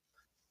radar?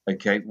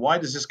 Okay, why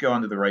does this go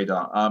under the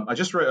radar? I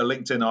just wrote a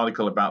LinkedIn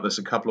article about this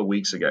a couple of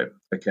weeks ago.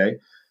 Okay.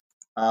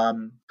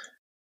 And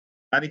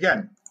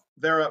again,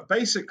 there are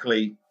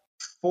basically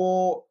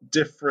 4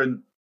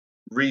 different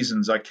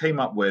reasons I came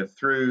up with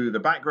through the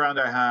background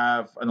I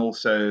have and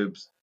also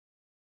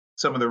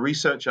some of the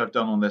research I've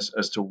done on this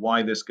as to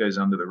why this goes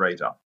under the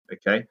radar.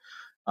 Okay.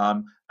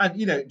 And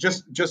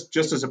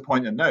just as a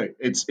point of note,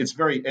 it's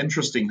very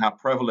interesting how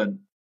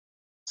prevalent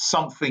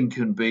something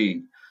can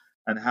be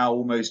and how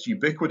almost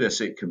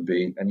ubiquitous it can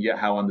be, and yet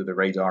how under the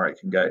radar it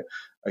can go.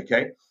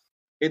 Okay.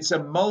 It's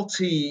a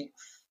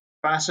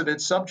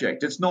multi-faceted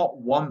subject. It's not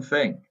one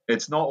thing.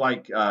 It's not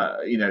like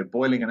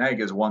boiling an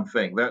egg is one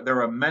thing.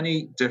 There are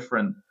many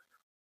different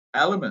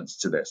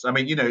elements to this. I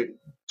mean,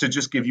 to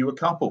just give you a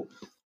couple,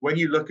 when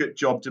you look at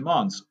job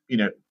demands,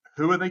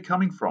 who are they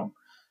coming from?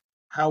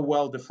 How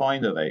well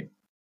defined are they?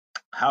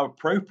 How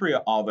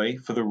appropriate are they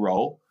for the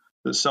role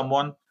that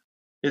someone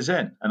is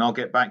in? And I'll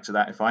get back to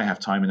that if I have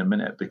time in a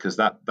minute, because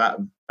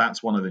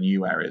that's one of the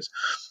new areas.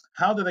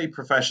 How do they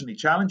professionally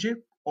challenge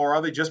you, or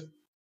are they just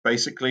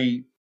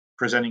basically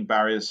presenting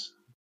barriers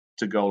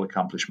to goal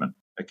accomplishment?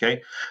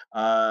 Okay.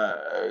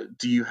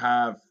 Do you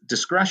have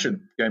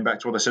discretion, going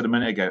back to what I said a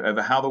minute ago,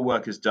 over how the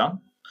work is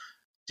done?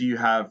 Do you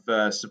have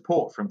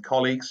support from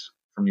colleagues,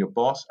 from your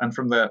boss, and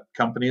from the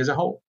company as a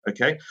whole?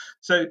 Okay.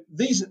 So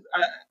these,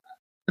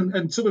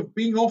 and sort of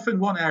being off in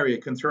one area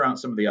can throw out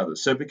some of the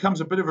others. So it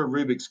becomes a bit of a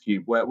Rubik's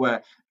Cube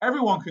where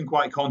everyone can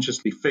quite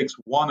consciously fix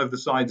one of the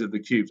sides of the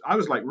cubes. I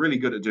was like really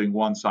good at doing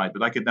one side,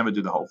 but I could never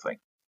do the whole thing.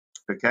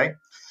 Okay.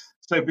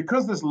 So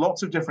because there's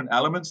lots of different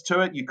elements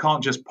to it, you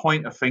can't just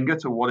point a finger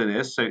to what it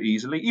is so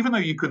easily, even though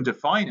you can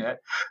define it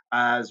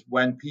as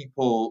when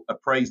people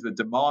appraise the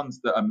demands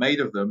that are made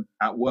of them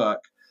at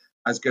work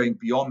as going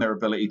beyond their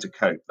ability to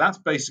cope. That's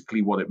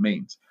basically what it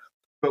means.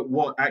 But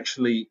what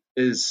actually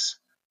is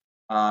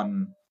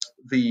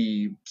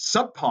the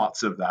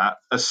subparts of that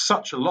are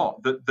such a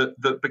lot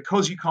that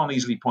because you can't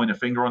easily point a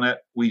finger on it,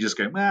 we just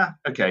go,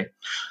 okay.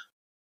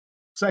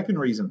 Second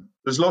reason,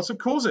 there's lots of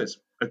causes.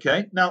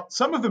 Okay. Now,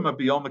 some of them are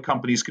beyond the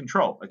company's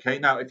control. Okay.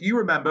 Now, if you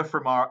remember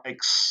from our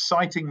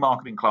exciting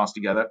marketing class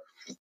together,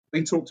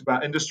 we talked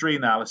about industry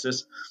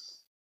analysis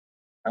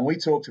and we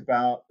talked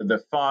about the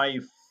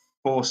 5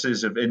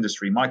 forces of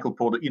industry. Michael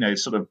Porter,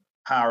 sort of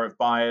power of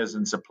buyers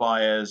and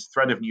suppliers,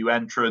 threat of new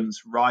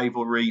entrants,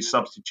 rivalry,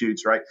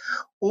 substitutes, right?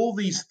 All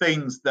these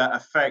things that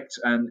affect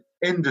an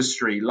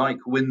industry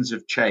like winds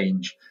of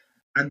change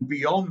And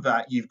beyond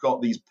that, you've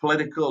got these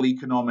political,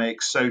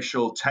 economic,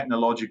 social,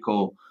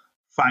 technological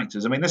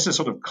factors. I mean, this is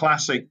sort of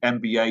classic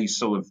MBA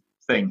sort of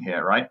thing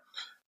here, right?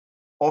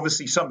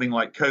 Obviously, something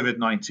like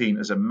COVID-19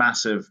 is a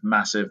massive,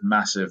 massive,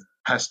 massive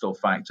pestle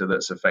factor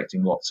that's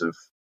affecting lots of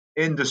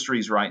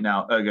industries right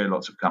now, ergo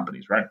lots of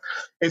companies, right?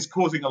 It's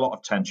causing a lot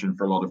of tension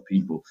for a lot of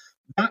people.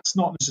 That's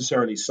not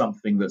necessarily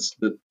something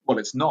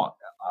it's not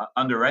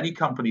under any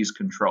company's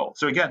control.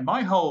 So again,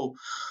 my whole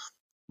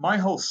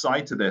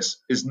side to this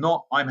is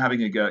not I'm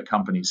having a go at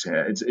companies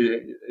here.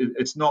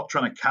 It's not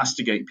trying to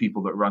castigate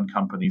people that run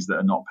companies that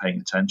are not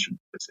paying attention.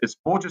 It's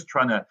more just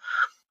trying to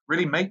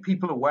really make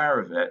people aware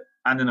of it,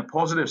 and in a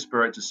positive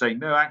spirit to say,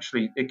 no,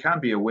 actually, it can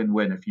be a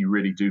win-win if you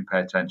really do pay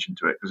attention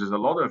to it. Because there's a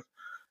lot of,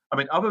 I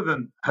mean, other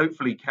than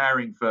hopefully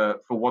caring for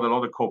what a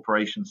lot of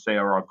corporations say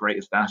are our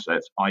greatest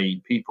assets,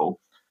 i.e.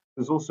 people,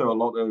 there's also a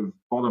lot of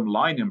bottom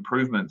line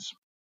improvements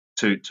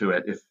to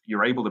it if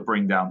you're able to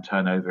bring down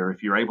turnover,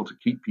 if you're able to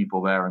keep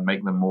people there and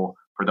make them more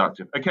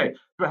productive. Okay,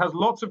 so it has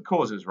lots of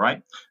causes,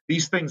 right?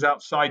 These things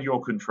outside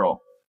your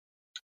control.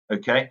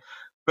 Okay,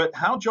 but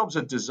how jobs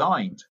are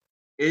designed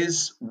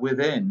is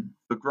within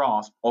the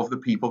grasp of the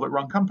people that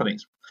run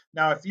companies.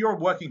 Now, if you're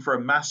working for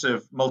a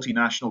massive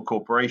multinational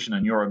corporation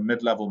and you're a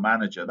mid-level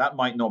manager, that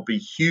might not be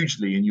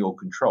hugely in your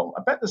control.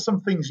 I bet there's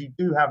some things you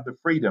do have the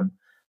freedom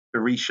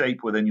to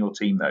reshape within your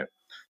team, though.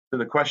 So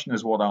the question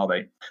is, what are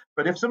they?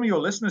 But if some of your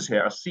listeners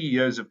here are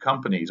CEOs of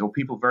companies or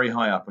people very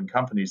high up in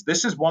companies,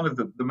 this is one of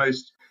the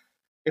most,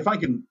 if I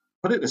can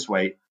put it this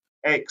way,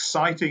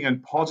 exciting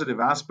and positive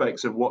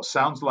aspects of what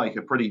sounds like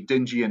a pretty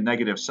dingy and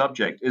negative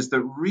subject is that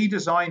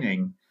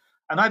redesigning,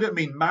 and I don't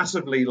mean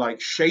massively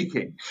like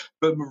shaking,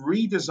 but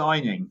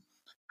redesigning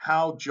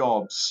how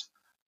jobs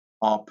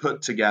are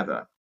put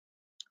together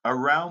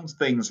around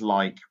things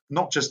like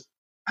not just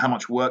how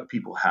much work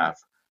people have,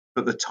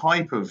 but the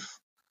type of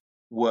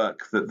work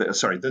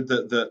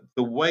the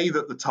way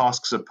that the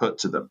tasks are put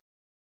to them,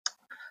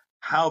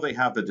 how they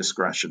have the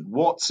discretion,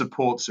 what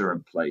supports are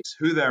in place,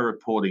 who they're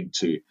reporting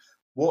to,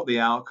 what the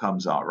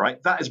outcomes are,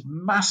 right? That is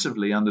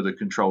massively under the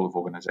control of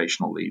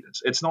organizational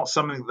leaders. It's not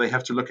something that they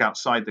have to look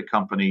outside the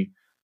company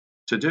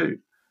to do.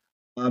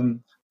 The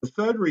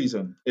third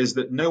reason is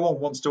that no one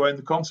wants to own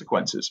the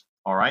consequences,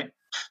 all right?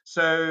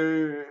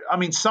 So, I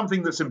mean,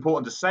 something that's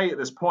important to say at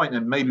this point,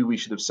 and maybe we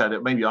should have said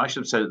it, maybe I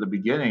should have said it at the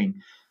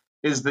beginning,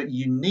 is that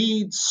you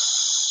need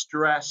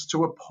stress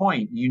to a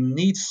point. You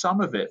need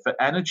some of it for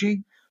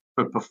energy,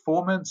 for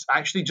performance,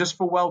 actually just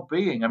for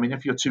well-being. I mean,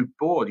 if you're too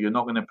bored, you're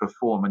not going to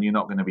perform and you're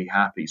not going to be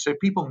happy. So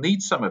people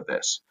need some of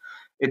this.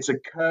 It's a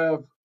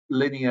curved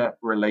linear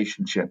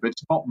relationship.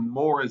 It's not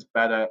more is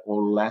better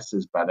or less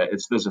is better.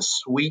 There's a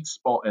sweet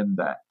spot in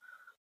there.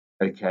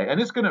 Okay. And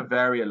it's going to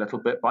vary a little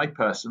bit by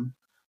person.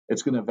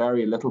 It's going to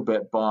vary a little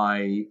bit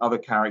by other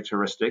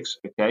characteristics.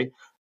 Okay.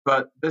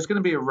 But there's going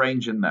to be a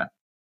range in there.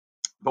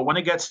 But when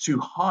it gets too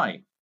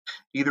high,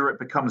 either it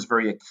becomes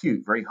very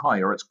acute, very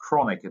high, or it's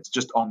chronic, it's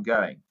just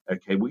ongoing,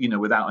 okay,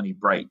 without any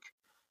break.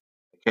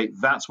 Okay,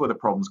 that's where the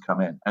problems come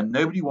in. And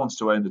nobody wants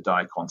to own the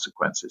dire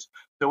consequences.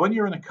 So when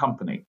you're in a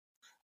company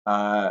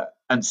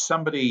and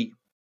somebody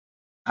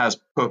has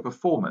poor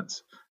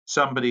performance,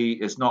 somebody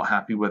is not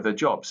happy with their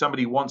job,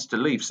 somebody wants to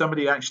leave,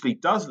 somebody actually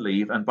does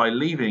leave, and by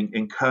leaving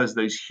incurs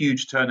those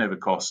huge turnover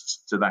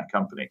costs to that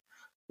company.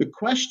 The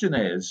question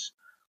is,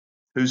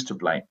 who's to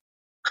blame?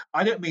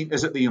 I don't mean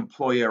is it the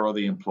employer or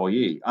the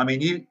employee. I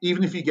mean,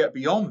 even if you get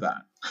beyond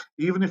that,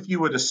 even if you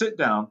were to sit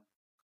down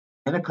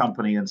in a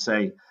company and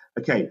say,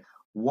 okay,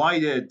 why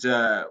did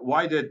Joe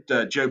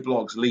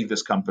Bloggs leave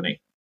this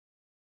company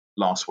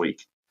last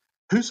week?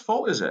 Whose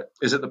fault is it?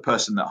 Is it the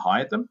person that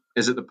hired them?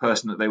 Is it the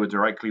person that they were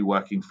directly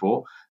working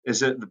for?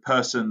 Is it the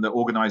person that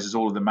organizes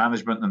all of the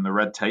management and the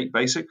red tape,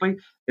 basically?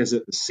 Is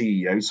it the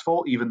CEO's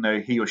fault, even though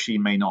he or she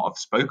may not have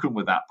spoken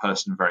with that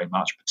person very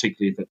much,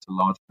 particularly if it's a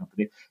large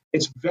company?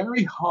 It's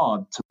very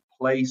hard to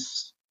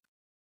place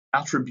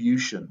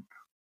attribution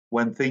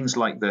when things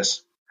like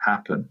this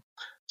happen.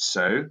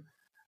 So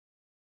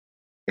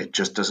it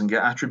just doesn't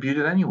get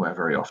attributed anywhere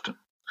very often.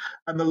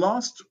 And the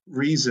last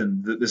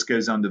reason that this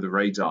goes under the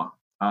radar,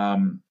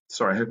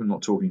 sorry, I hope I'm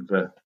not talking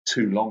for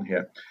too long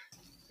here,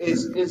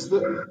 is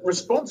that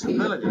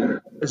responsibility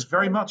is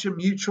very much a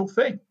mutual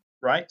thing,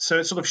 right? So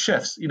it sort of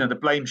shifts, the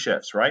blame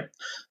shifts, right?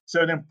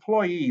 So an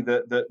employee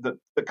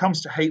that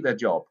comes to hate their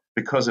job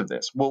because of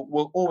this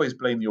will always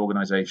blame the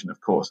organization,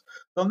 of course.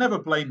 They'll never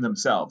blame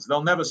themselves.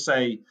 They'll never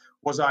say,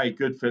 was I a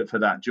good fit for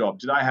that job?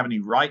 Did I have any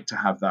right to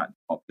have that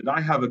job? Did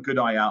I have a good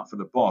eye out for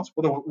the boss?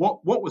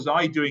 What was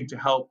I doing to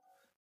help?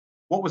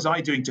 What was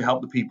I doing to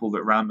help the people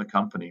that ran the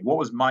company? What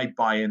was my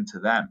buy-in to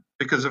them?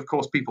 Because, of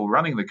course, people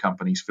running the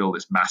companies feel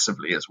this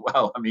massively as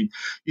well. I mean,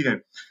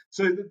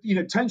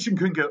 tension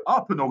can go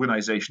up an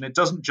organization. It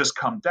doesn't just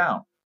come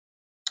down,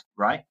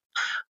 right?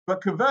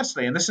 But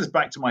conversely, and this is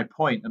back to my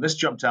point, and this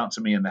jumped out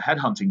to me in the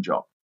headhunting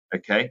job,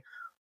 okay?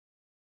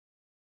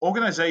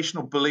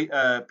 Organizational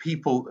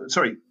people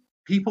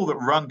that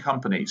run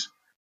companies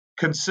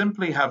can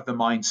simply have the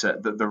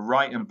mindset that the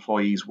right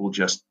employees will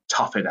just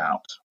tough it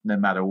out no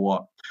matter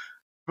what.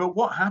 But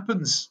what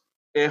happens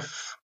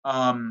if,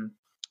 other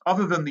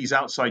than these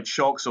outside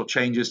shocks or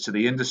changes to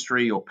the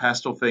industry or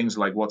pest or things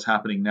like what's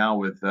happening now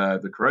with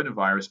the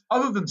coronavirus,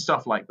 other than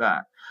stuff like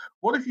that,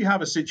 what if you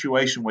have a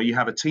situation where you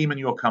have a team in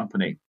your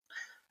company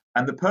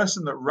and the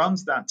person that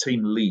runs that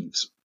team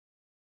leaves?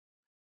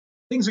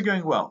 Things are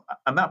going well,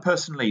 and that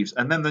person leaves.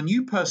 And then the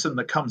new person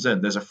that comes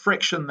in, there's a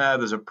friction there,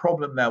 there's a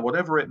problem there,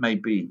 whatever it may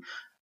be.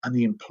 And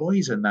the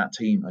employees in that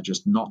team are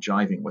just not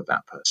jiving with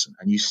that person.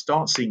 And you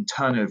start seeing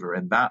turnover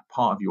in that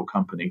part of your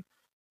company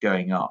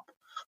going up,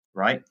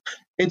 right?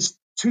 It's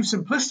too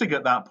simplistic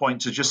at that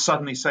point to just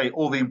suddenly say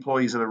all the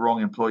employees are the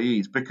wrong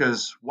employees,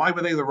 because why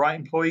were they the right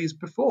employees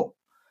before?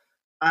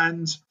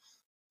 And,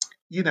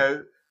 you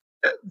know,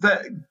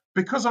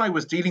 because I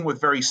was dealing with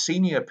very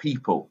senior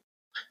people,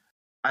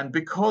 and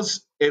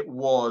because it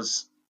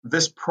was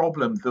this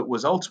problem that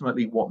was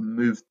ultimately what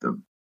moved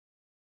them,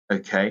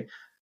 okay,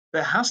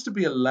 there has to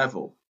be a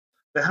level.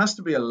 There has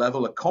to be a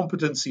level, a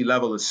competency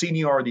level, a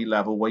seniority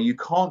level where you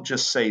can't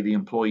just say the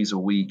employees are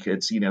weak.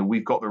 It's,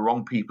 we've got the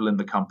wrong people in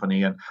the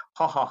company and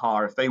ha ha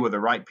ha, if they were the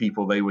right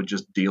people, they would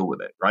just deal with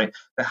it, right?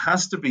 There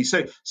has to be.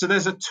 So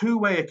there's a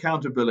two-way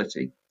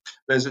accountability.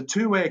 There's a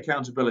two-way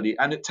accountability.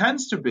 And it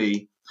tends to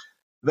be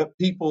that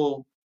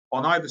people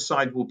on either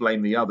side will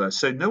blame the other.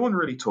 So no one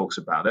really talks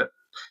about it.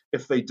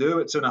 If they do,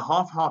 it's in a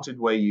half-hearted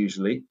way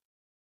usually.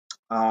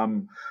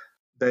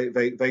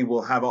 They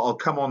will have. I'll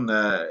come on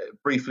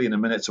briefly in a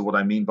minute to what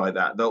I mean by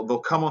that. They'll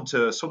come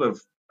onto a sort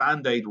of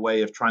band-aid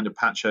way of trying to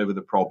patch over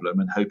the problem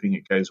and hoping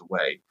it goes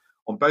away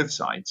on both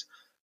sides,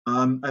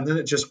 and then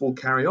it just will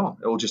carry on.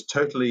 It will just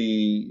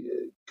totally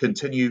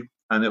continue,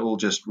 and it will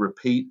just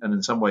repeat, and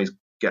in some ways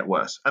get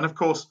worse. And of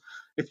course,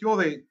 if you're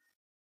the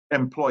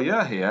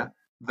employer here,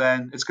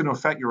 then it's going to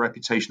affect your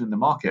reputation in the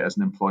market as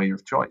an employer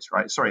of choice,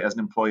 right? Sorry, as an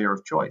employer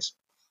of choice.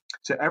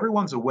 So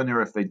everyone's a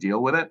winner if they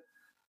deal with it.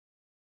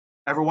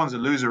 Everyone's a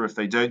loser if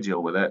they don't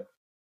deal with it.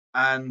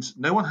 And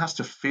no one has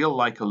to feel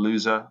like a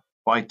loser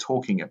by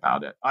talking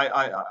about it.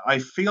 I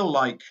feel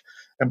like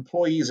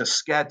employees are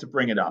scared to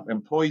bring it up.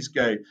 Employees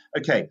go,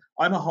 okay,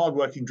 I'm a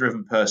hardworking,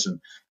 driven person.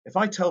 If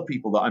I tell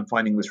people that I'm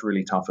finding this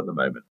really tough at the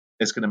moment,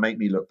 it's going to make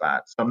me look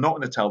bad. So I'm not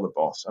going to tell the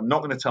boss. I'm not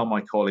going to tell my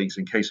colleagues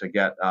in case I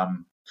get,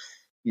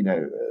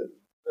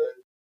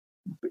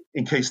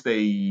 in case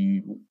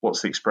they,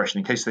 what's the expression?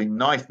 In case they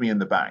knife me in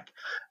the back.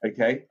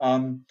 Okay.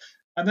 And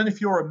then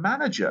if you're a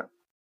manager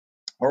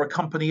or a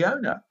company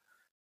owner,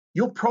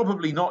 you're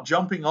probably not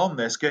jumping on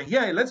this going,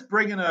 yeah, let's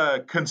bring in a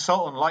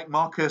consultant like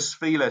Marcus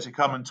Fila to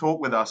come and talk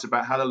with us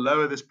about how to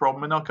lower this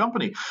problem in our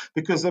company.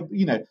 Because,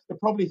 they're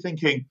probably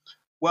thinking,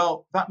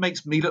 well, that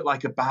makes me look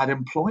like a bad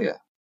employer.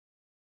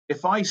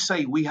 If I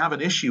say we have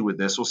an issue with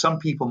this, or some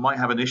people might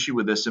have an issue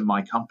with this in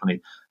my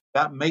company,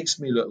 that makes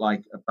me look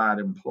like a bad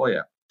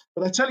employer.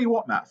 But I tell you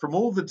what, Matt, from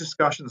all the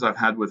discussions I've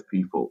had with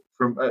people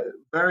from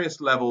various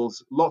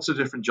levels, lots of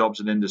different jobs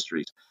and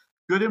industries,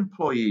 good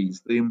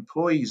employees, the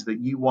employees that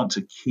you want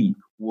to keep,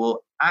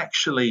 will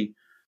actually,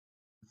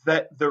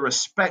 the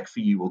respect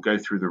for you will go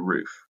through the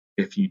roof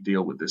if you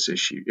deal with this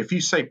issue. If you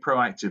say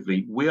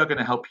proactively, we are going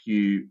to help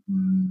you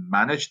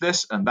manage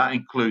this, and that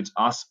includes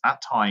us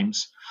at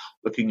times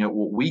looking at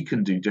what we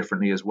can do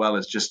differently, as well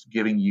as just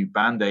giving you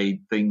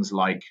band-aid things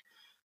like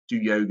do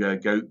yoga,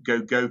 go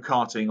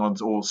karting on,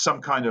 or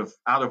some kind of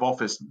out of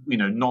office,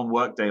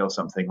 non-work day or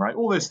something, right?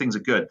 All those things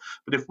are good.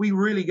 But if we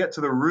really get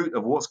to the root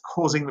of what's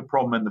causing the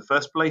problem in the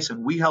first place,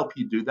 and we help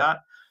you do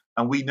that,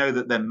 and we know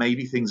that there may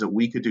be things that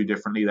we could do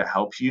differently that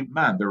helps you,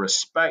 man, the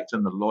respect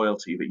and the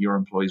loyalty that your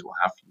employees will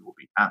have for you will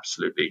be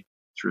absolutely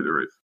through the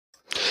roof.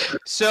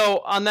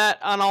 So on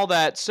all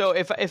that, so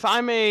if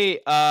I'm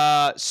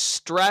a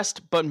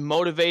stressed but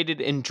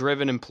motivated and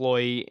driven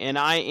employee, and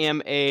I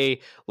am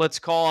let's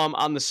call them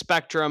on the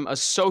spectrum, a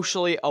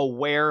socially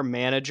aware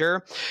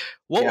manager,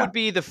 what would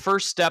be the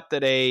first step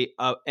that a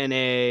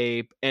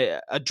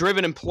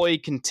driven employee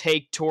can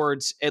take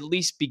towards at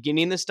least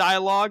beginning this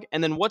dialogue?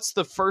 And then what's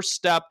the first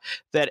step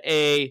that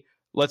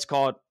let's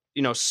call it,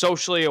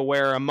 socially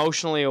aware,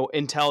 emotionally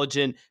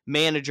intelligent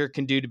manager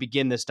can do to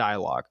begin this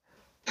dialogue?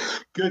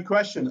 Good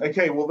question.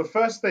 Okay, well, the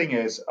first thing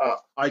is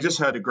I just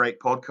heard a great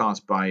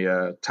podcast by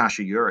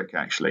Tasha Eurich,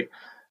 actually,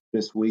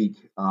 this week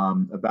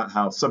about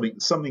how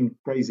something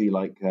crazy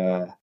like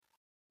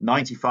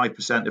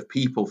 95% of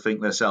people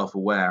think they're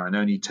self-aware and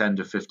only 10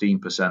 to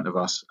 15% of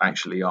us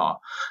actually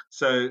are.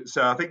 So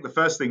I think the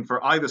first thing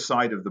for either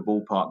side of the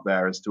ballpark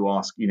there is to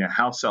ask,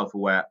 how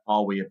self-aware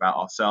are we about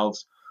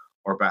ourselves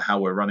or about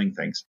how we're running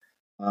things?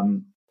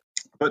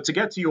 But to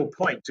get to your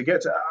point,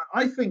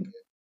 I think,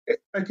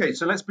 okay,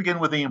 so let's begin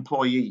with the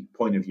employee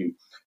point of view.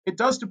 It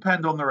does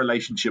depend on the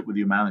relationship with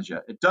your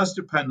manager. It does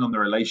depend on the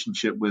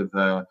relationship with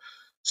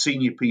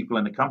senior people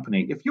in the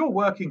company. If you're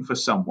working for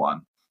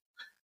someone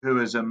who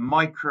is a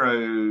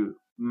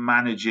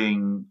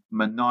micro-managing,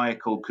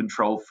 maniacal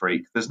control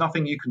freak, there's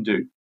nothing you can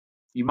do.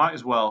 You might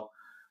as well,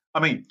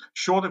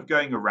 short of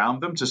going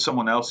around them to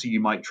someone else who you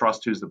might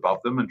trust who's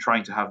above them and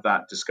trying to have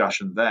that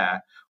discussion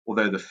there,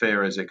 although the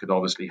fear is it could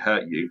obviously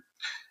hurt you,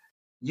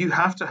 you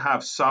have to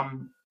have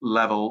some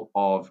level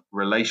of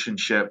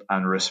relationship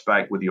and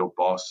respect with your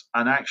boss,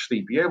 and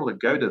actually be able to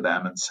go to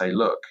them and say,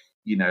 look,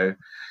 you know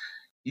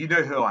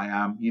who I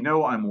am, you know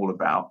what I'm all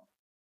about.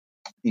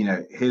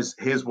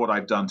 Here's what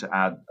I've done to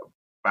add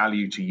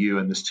value to you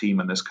and this team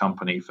and this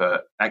company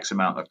for X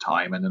amount of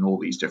time and in all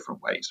these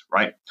different ways,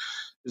 right?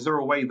 Is there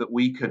a way that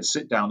we could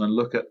sit down and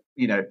look at,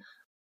 here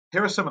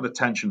are some of the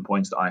tension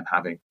points that I'm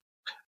having.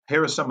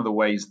 Here are some of the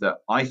ways that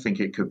I think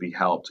it could be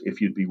helped if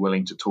you'd be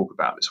willing to talk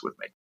about this with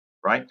me,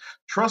 right?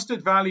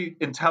 Trusted, valued,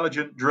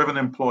 intelligent, driven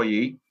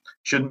employee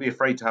shouldn't be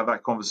afraid to have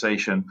that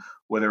conversation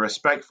with a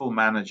respectful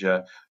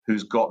manager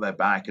who's got their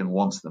back and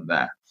wants them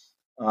there.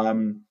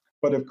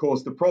 But of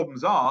course, the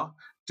problems are,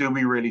 do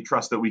we really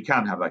trust that we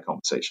can have that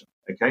conversation?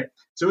 Okay.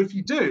 So if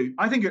you do,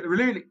 I think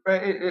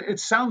it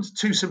sounds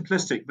too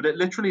simplistic, but it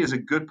literally is a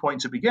good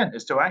point to begin,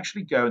 is to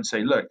actually go and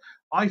say, look,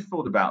 I've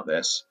thought about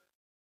this.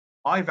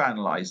 I've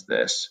analyzed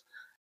this.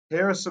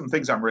 Here are some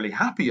things I'm really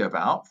happy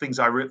about, things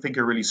I think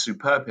are really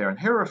superb here. And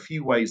here are a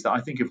few ways that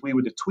I think if we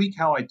were to tweak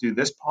how I do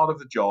this part of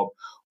the job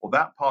or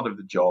that part of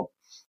the job,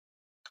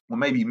 or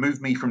maybe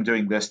move me from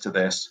doing this to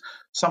this,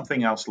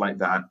 something else like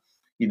that,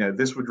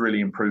 this would really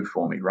improve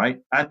for me, right?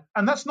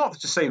 And that's not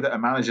to say that a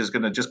manager is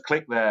going to just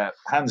click their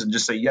hands and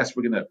just say, yes,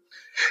 we're going to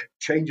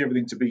change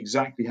everything to be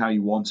exactly how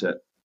you want it.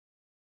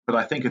 But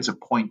I think it's a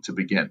point to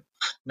begin.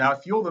 Now,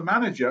 if you're the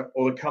manager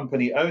or the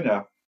company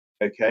owner,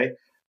 okay,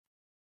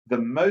 the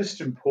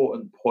most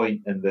important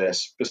point in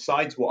this,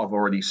 besides what I've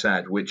already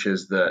said, which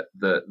is that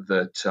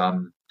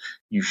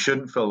you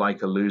shouldn't feel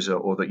like a loser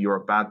or that you're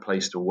a bad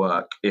place to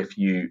work if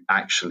you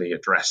actually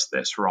address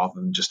this rather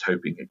than just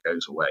hoping it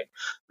goes away.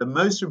 The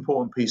most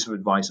important piece of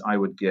advice I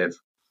would give,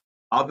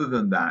 other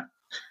than that,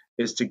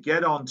 is to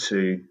get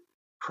onto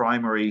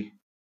primary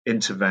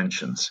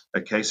interventions.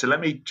 Okay, so let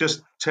me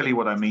just tell you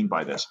what I mean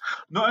by this.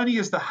 Not only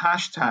is the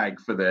hashtag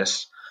for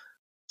this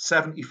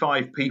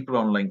 75 people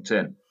on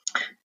LinkedIn,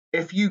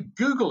 if you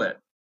Google it,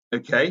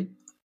 okay,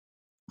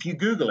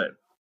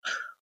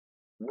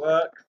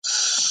 work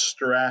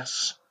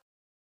stress,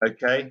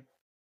 okay,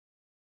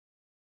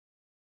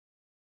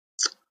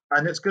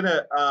 and it's going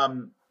to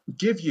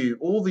give you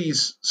all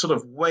these sort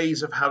of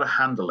ways of how to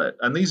handle it.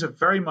 And these are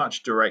very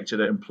much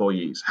directed at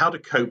employees, how to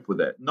cope with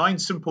it, 9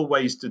 simple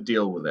ways to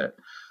deal with it.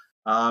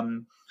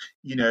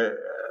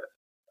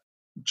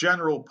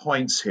 General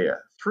points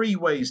here, 3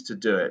 ways to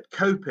do it,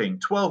 coping,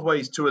 12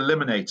 ways to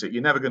eliminate it.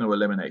 You're never going to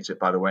eliminate it,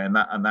 by the way, and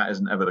that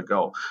isn't ever the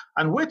goal.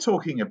 And we're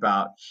talking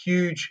about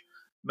huge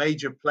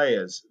major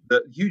players,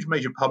 the huge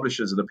major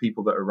publishers are the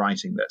people that are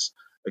writing this.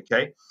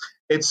 Okay,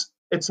 it's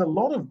a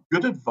lot of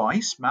good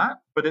advice, Matt,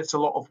 but it's a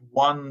lot of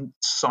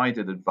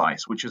one-sided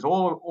advice, which is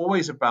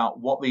always about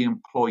what the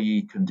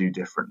employee can do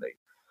differently.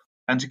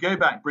 And to go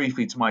back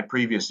briefly to my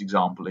previous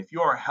example, if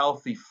you're a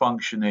healthy,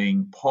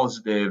 functioning,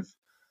 positive,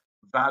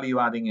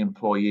 value-adding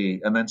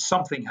employee, and then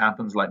something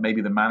happens, like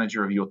maybe the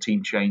manager of your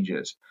team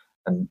changes,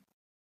 and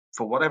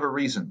for whatever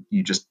reason,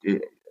 it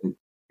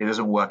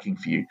isn't working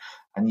for you,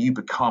 and you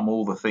become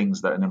all the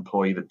things that an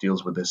employee that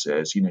deals with this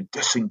is,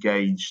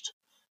 disengaged,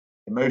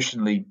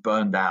 emotionally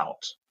burned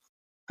out,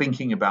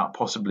 thinking about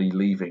possibly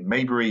leaving,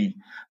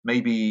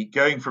 maybe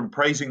going from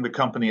praising the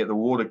company at the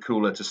water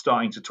cooler to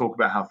starting to talk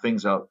about how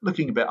things are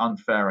looking a bit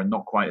unfair and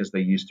not quite as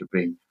they used to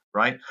be,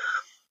 right?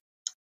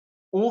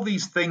 All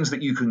these things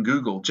that you can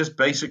Google, just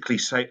basically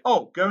say,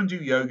 go and do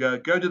yoga,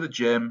 go to the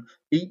gym,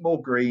 eat more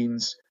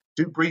greens,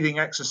 do breathing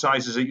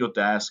exercises at your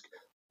desk,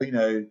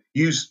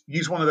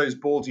 use one of those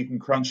balls you can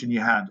crunch in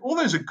your hand. All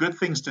those are good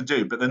things to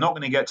do, but they're not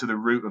going to get to the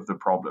root of the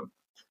problem.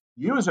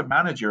 You as a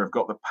manager have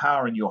got the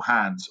power in your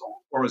hands,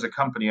 or as a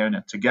company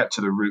owner, to get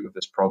to the root of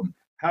this problem.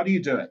 How do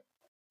you do it?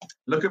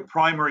 Look at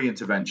primary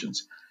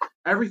interventions.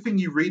 Everything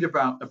you read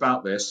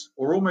about this,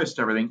 or almost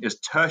everything, is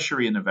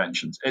tertiary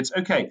interventions. It's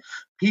okay.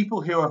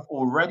 People who have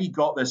already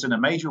got this in a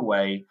major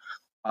way,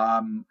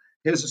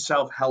 here's a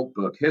self-help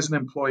book, here's an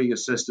employee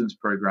assistance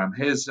program,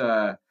 here's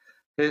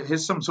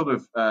some sort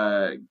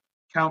of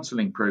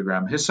counseling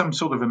program, here's some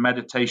sort of a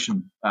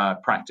meditation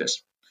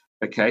practice.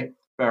 Okay,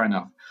 fair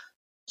enough.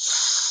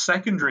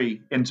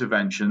 Secondary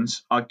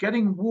interventions are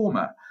getting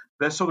warmer.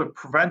 They're sort of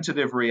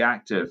preventative,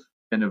 reactive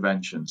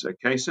interventions.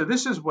 Okay, so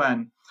this is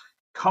when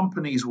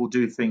companies will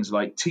do things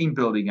like team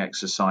building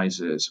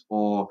exercises,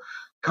 or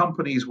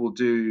companies will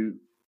do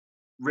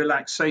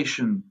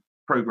relaxation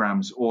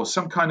programs or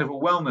some kind of a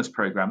wellness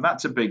program.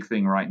 That's a big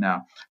thing right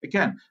now.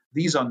 Again,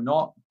 these are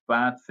not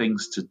bad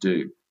things to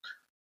do,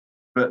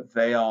 but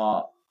they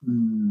are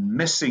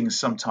missing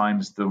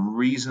sometimes the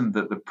reason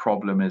that the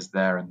problem is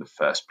there in the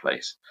first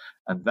place.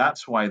 And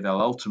that's why they'll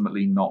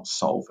ultimately not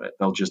solve it.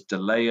 They'll just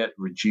delay it,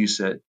 reduce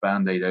it,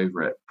 band-aid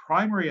over it.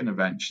 Primary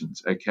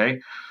interventions,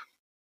 okay,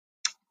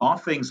 are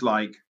things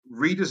like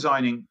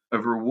redesigning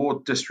of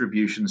reward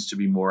distributions to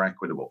be more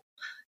equitable,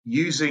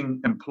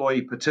 using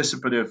employee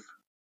participative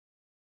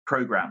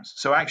programs,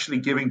 so actually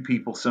giving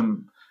people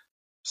some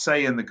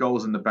say in the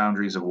goals and the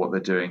boundaries of what they're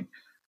doing,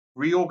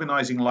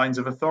 reorganizing lines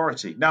of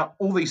authority. Now,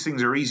 all these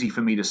things are easy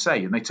for me to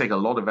say, and they take a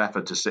lot of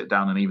effort to sit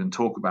down and even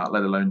talk about,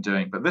 let alone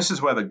doing. But this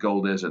is where the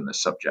gold is in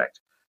this subject.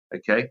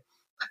 Okay.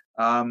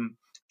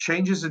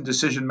 Changes in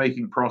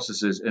decision-making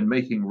processes and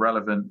making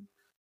relevant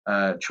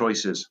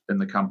choices in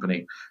the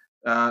company.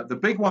 The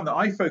big one that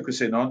I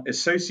focus in on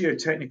is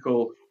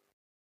socio-technical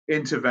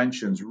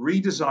interventions,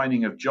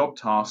 redesigning of job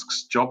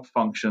tasks, job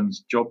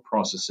functions, job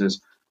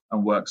processes,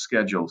 and work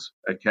schedules.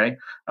 Okay.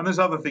 And there's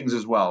other things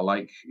as well,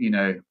 like,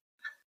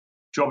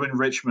 job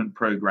enrichment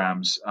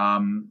programs,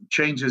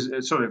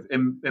 changes, sort of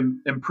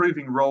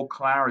improving role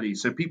clarity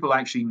so people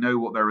actually know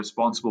what they're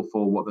responsible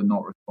for, what they're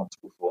not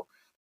responsible for.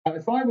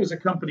 If I was a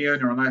company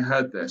owner and I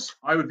heard this,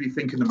 I would be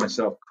thinking to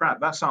myself, crap,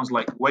 that sounds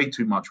like way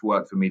too much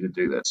work for me to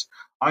do this.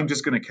 I'm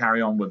just going to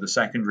carry on with the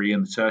secondary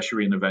and the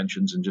tertiary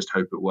interventions and just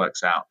hope it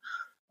works out.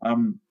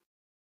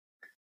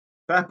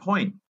 Fair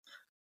point.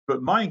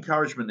 But my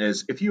encouragement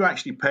is if you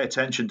actually pay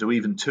attention to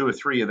even 2 or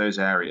 3 of those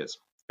areas,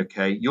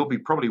 okay, you'll be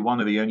probably one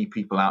of the only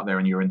people out there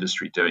in your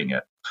industry doing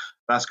it.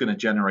 That's going to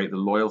generate the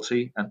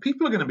loyalty, and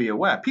people are going to be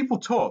aware. People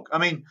talk. I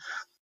mean,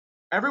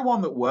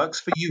 everyone that works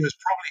for you has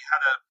probably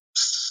had a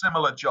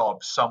similar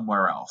job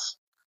somewhere else.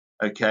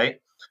 Okay.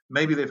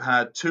 Maybe they've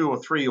had 2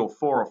 or 3 or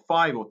 4 or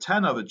 5 or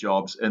 10 other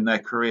jobs in their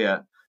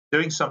career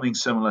doing something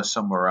similar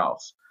somewhere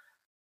else.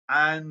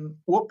 And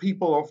what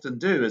people often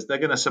do is they're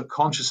going to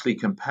subconsciously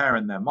compare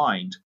in their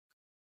mind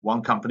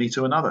one company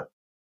to another.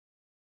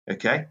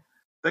 Okay.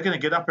 They're going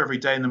to get up every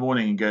day in the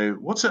morning and go,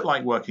 what's it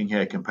like working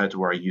here compared to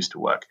where I used to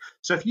work?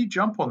 So if you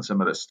jump on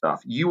some of this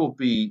stuff, you will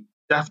be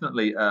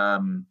definitely, I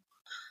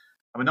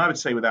would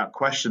say without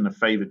question, a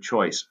favored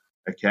choice.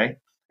 Okay.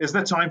 Is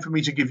there time for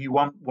me to give you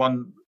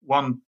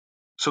one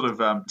sort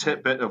of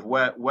tidbit of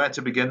where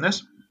to begin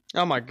this?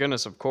 Oh my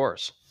goodness, of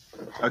course.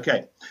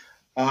 Okay.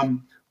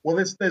 Well,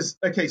 there's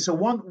okay. So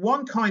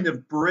one kind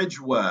of bridge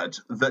word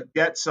that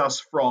gets us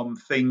from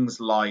things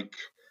like,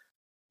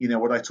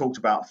 what I talked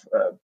about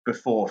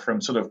before, from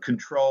sort of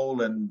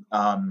control and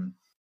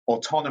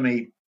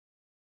autonomy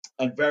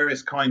and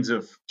various kinds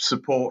of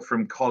support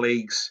from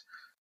colleagues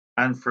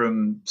and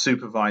from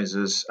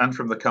supervisors and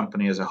from the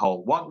company as a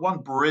whole. One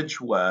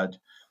bridge word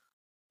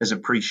is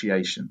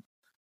appreciation.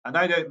 And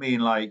I don't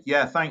mean like,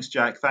 yeah, thanks,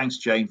 Jack, thanks,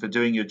 Jane, for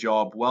doing your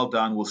job. Well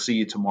done. We'll see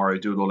you tomorrow.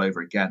 Do it all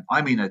over again.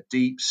 I mean a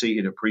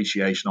deep-seated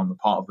appreciation on the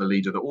part of the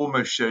leader that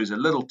almost shows a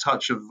little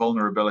touch of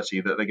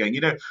vulnerability, that they're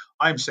going,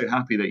 I'm so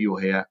happy that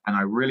you're here, and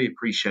I really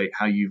appreciate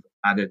how you've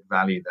added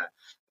value there.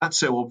 That's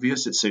so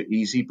obvious. It's so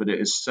easy, but it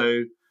is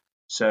so,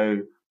 so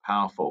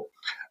powerful.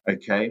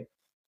 Okay.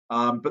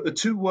 But the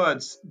 2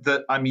 words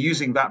that I'm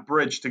using that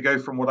bridge to go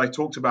from what I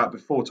talked about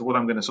before to what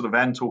I'm going to sort of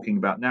end talking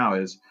about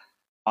now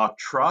are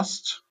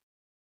trust,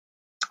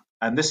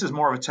 and this is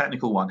more of a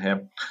technical one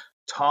here,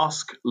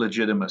 task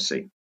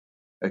legitimacy.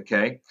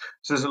 Okay,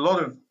 so there's a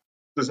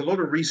lot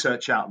of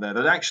research out there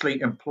that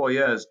actually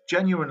employers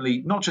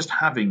genuinely not just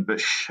having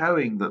but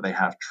showing that they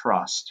have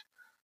trust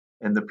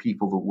in the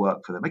people that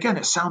work for them. Again,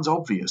 it sounds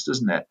obvious,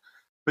 doesn't it?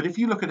 But if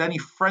you look at any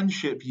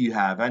friendship you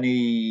have,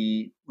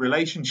 any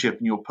relationship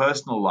in your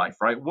personal life,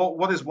 right?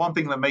 What is one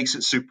thing that makes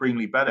it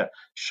supremely better?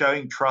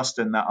 Showing trust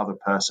in that other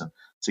person.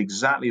 It's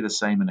exactly the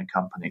same in a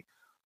company.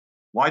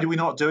 Why do we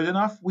not do it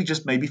enough? We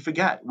just maybe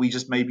forget. We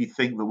just maybe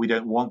think that we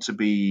don't want to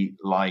be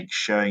like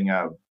showing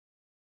a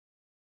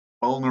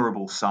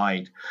vulnerable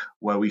side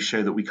where we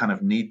show that we kind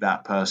of need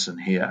that person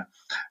here.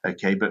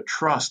 Okay, but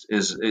trust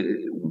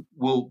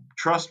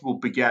will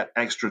beget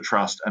extra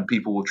trust, and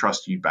people will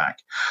trust you back.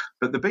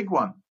 But the big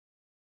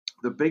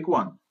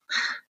one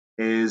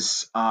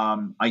is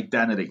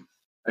identity.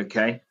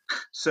 Okay,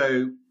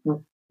 so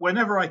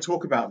whenever I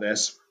talk about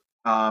this,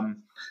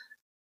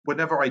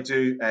 whenever I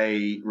do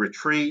a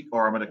retreat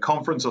or I'm at a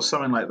conference or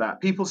something like that,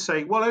 people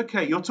say, well,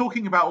 okay, you're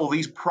talking about all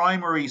these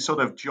primary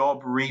sort of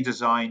job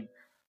redesign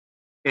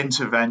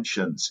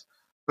interventions.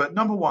 But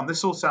number one,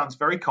 this all sounds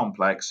very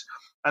complex.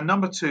 And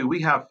number 2,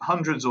 we have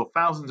hundreds or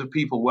thousands of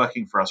people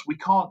working for us. We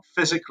can't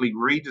physically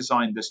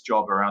redesign this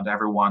job around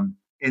everyone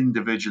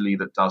individually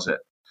that does it.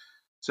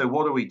 So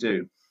what do we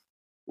do?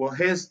 Well,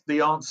 here's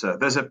the answer.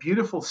 There's a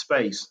beautiful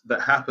space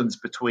that happens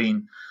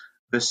between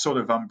this sort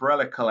of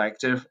umbrella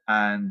collective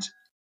and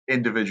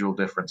individual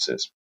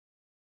differences.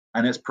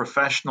 And it's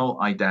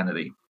professional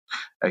identity.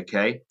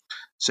 Okay.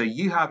 So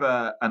you have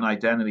an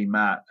identity,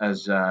 Matt,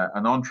 as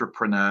an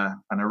entrepreneur,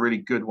 and a really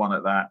good one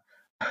at that.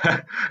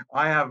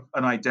 I have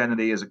an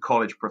identity as a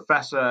college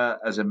professor,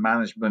 as a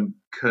management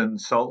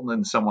consultant,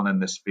 and someone in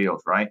this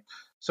field, right?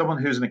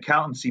 Someone who's an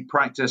accountancy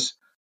practice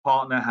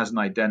partner has an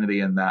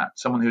identity in that.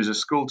 Someone who's a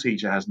school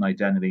teacher has an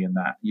identity in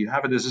that. You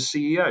have it as a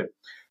CEO.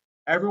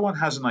 Everyone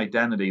has an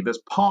identity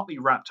that's partly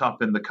wrapped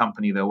up in the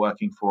company they're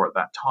working for at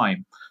that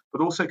time,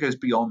 but also goes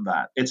beyond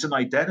that. It's an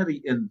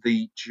identity in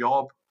the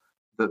job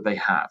that they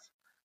have.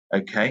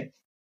 Okay.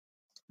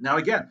 Now,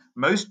 again,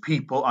 most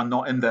people are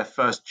not in their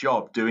first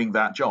job doing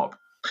that job.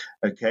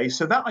 Okay.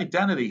 So that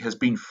identity has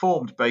been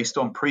formed based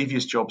on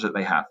previous jobs that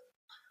they've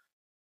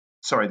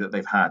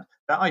had.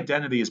 That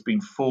identity has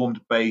been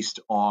formed based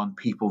on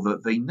people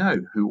that they know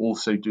who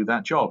also do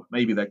that job.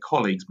 Maybe they're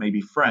colleagues,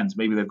 maybe friends,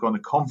 maybe they've gone to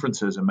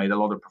conferences and made a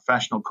lot of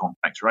professional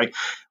contacts, right?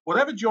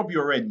 Whatever job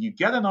you're in, you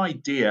get an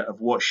idea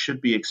of what should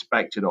be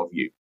expected of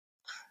you.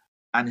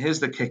 And here's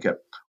the kicker.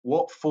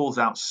 What falls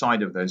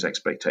outside of those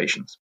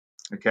expectations?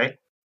 Okay.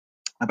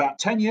 About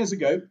 10 years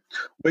ago,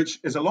 which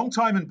is a long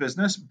time in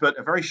business, but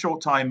a very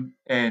short time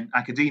in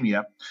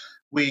academia,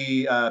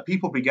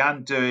 people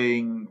began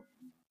doing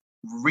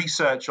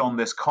research on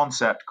this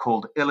concept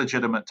called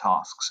illegitimate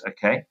tasks.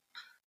 Okay.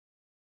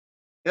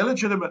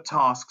 Illegitimate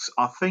tasks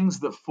are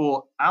things that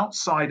fall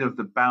outside of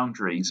the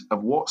boundaries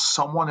of what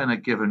someone in a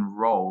given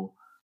role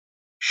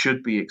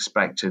should be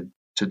expected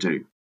to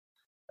do.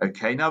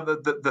 Okay, now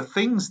the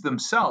things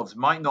themselves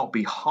might not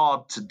be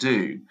hard to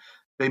do.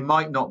 They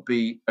might not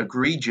be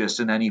egregious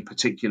in any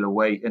particular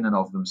way in and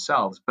of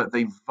themselves, but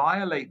they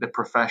violate the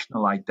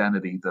professional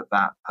identity that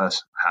that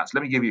person has.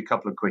 Let me give you a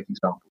couple of quick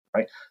examples,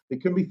 right?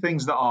 It can be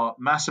things that are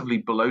massively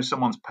below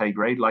someone's pay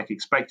grade, like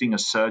expecting a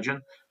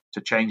surgeon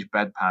to change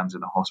bedpans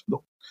in a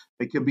hospital.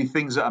 It could be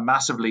things that are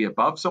massively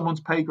above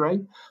someone's pay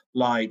grade,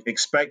 like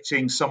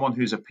expecting someone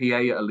who's a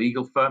PA at a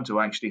legal firm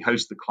to actually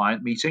host the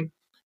client meeting,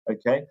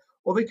 okay?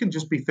 Or they can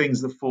just be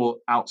things that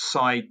fall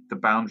outside the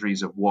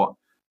boundaries of what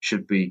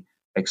should be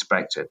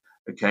expected.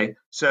 Okay,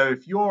 so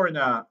if you're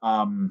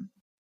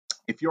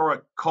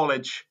a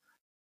college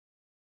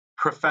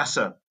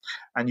professor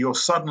and you're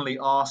suddenly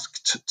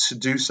asked to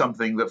do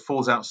something that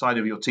falls outside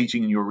of your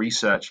teaching and your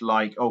research,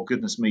 like, oh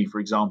goodness me, for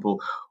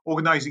example,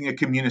 organizing a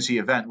community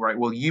event, right?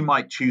 Well, you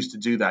might choose to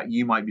do that.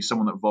 You might be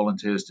someone that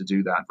volunteers to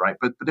do that, right?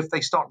 But if they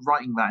start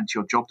writing that into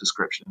your job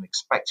description and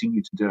expecting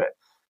you to do it,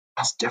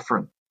 that's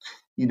different.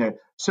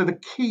 So the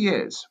key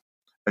is,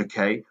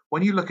 okay,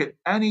 when you look at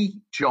any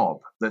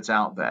job that's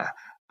out there,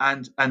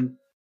 and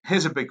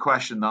here's a big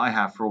question that I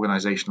have for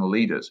organizational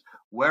leaders: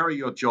 where are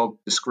your job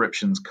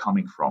descriptions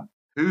coming from?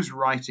 Who's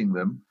writing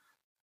them?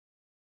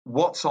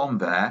 What's on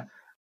there?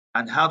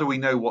 And how do we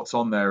know what's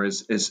on there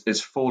is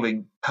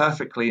falling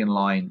perfectly in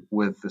line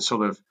with the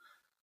sort of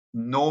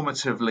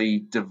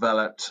normatively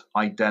developed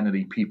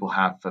identity people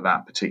have for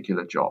that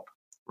particular job?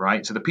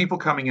 Right? So the people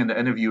coming in to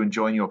interview and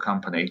join your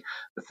company,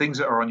 the things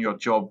that are on your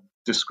job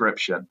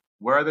description,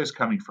 where are those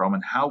coming from,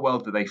 and how well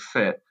do they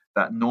fit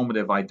that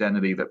normative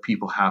identity that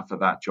people have for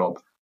that job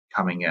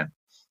coming in?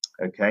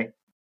 Okay.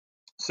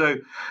 So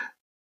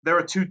there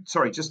are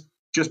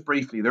just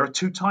briefly, there are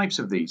two types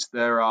of these.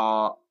 There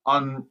are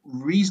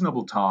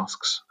unreasonable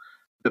tasks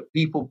that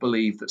people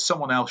believe that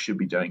someone else should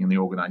be doing in the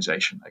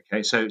organization.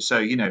 Okay. So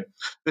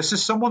this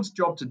is someone's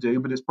job to do,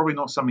 but it's probably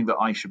not something that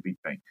I should be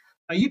doing.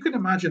 Now, you can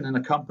imagine in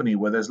a company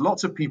where there's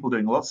lots of people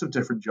doing lots of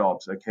different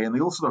jobs, okay, and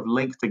they all sort of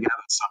link together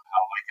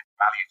somehow, like in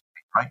value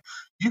chain, right?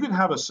 You can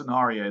have a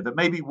scenario that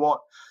maybe what,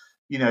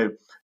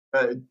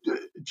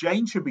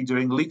 Jane should be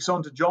doing leaks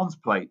onto John's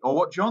plate, or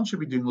what John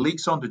should be doing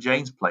leaks onto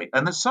Jane's plate,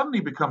 and that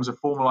suddenly becomes a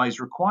formalized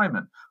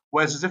requirement.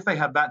 Whereas as if they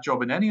had that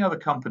job in any other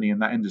company in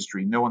that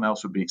industry, no one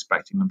else would be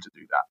expecting them to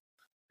do that.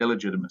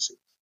 Illegitimacy,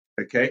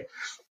 okay?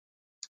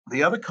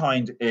 The other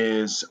kind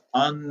is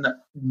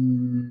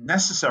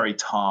unnecessary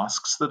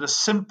tasks that are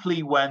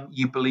simply when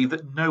you believe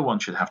that no one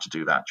should have to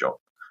do that job.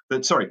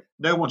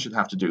 No one should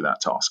have to do that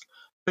task.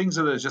 Things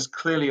that are just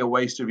clearly a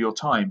waste of your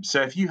time.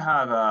 So if you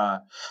have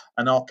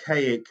an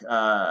archaic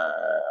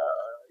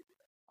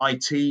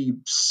IT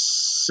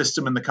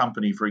system in the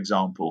company, for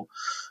example,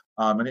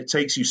 and it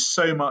takes you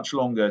so much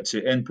longer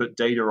to input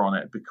data on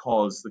it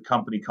because the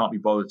company can't be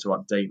bothered to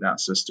update that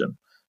system,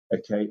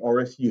 okay? Or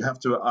if you have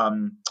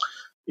to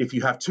if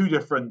you have two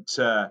different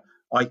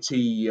IT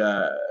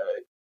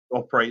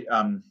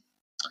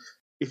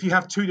if you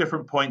have two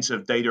different points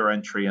of data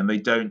entry and they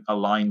don't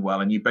align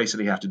well and you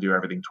basically have to do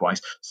everything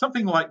twice,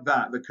 something like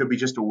that could be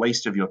just a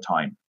waste of your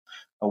time,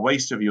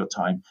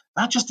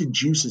 that just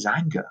induces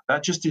anger.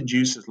 That just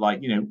induces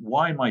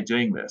why am I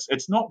doing this?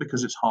 It's not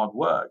because it's hard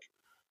work,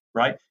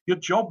 right? Your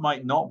job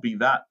might not be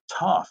that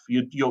tough.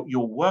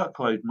 Your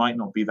workload might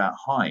not be that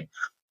high.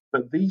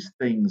 But these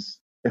things,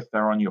 if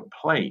they're on your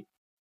plate,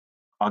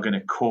 are going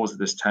to cause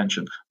this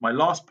tension. My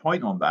last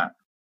point on that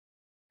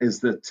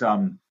is that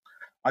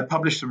I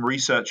published some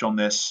research on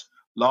this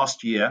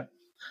last year,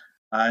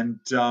 and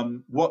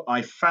what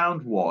I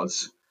found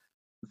was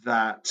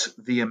that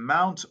the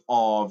amount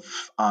of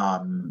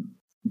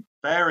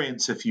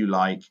variance, if you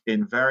like,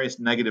 in various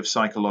negative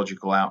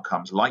psychological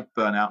outcomes, like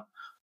burnout,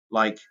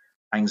 like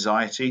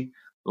anxiety,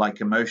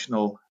 like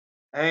emotional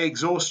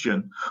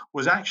exhaustion,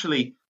 was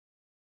actually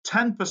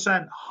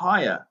 10%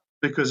 higher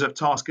because of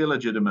task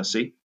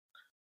illegitimacy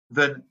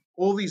than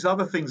all these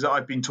other things that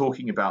I've been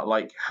talking about,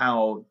 like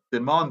how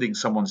demanding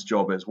someone's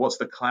job is, what's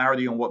the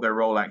clarity on what their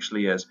role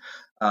actually is,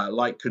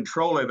 like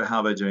control over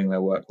how they're doing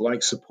their work,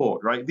 like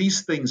support, right?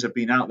 These things have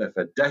been out there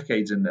for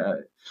decades,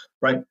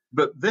 right?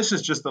 But this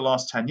is just the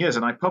last 10 years.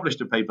 And I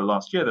published a paper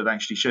last year that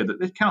actually showed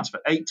that it counts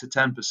for 8 to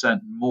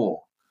 10%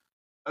 more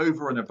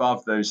over and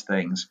above those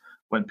things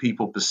when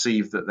people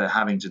perceive that they're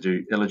having to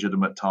do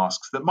illegitimate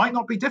tasks that might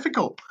not be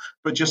difficult,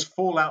 but just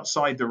fall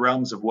outside the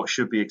realms of what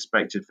should be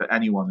expected for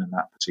anyone in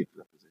that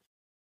particular position.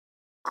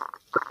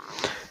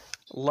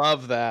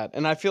 Love that.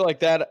 And I feel like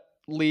that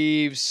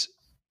leaves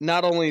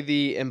not only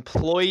the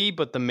employee,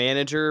 but the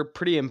manager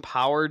pretty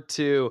empowered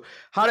to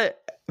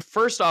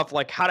first off,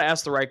 like how to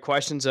ask the right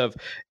questions of,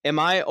 am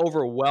I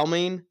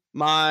overwhelming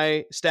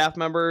my staff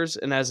members?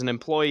 And as an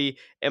employee,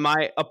 am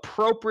I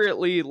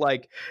appropriately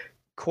like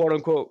quote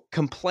unquote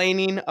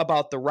complaining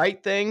about the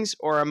right things,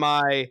 or am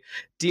I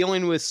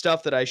dealing with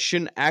stuff that I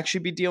shouldn't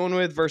actually be dealing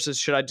with versus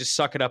should I just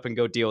suck it up and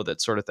go deal with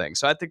it sort of thing.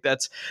 So I think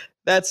that's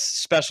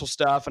special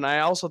stuff. And I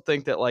also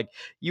think that like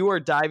you are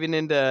diving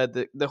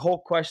into the whole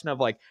question of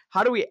like,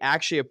 how do we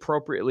actually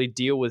appropriately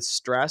deal with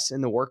stress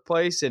in the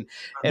workplace, and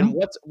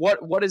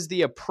what is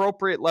the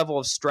appropriate level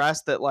of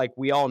stress that like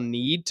we all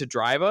need to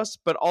drive us,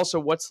 but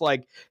also what's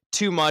like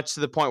too much to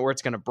the point where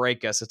it's going to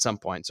break us at some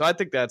point. So I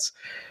think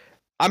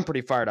I'm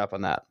pretty fired up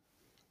on that.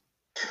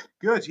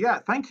 Good. Yeah.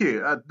 Thank you.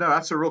 No,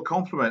 that's a real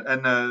compliment.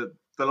 And the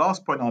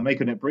last point I'll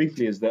make on it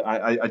briefly is that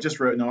I just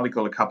wrote an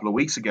article a couple of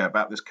weeks ago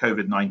about this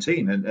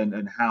COVID-19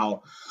 and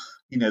how,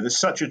 there's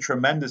such a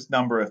tremendous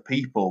number of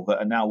people that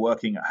are now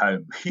working at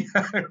home,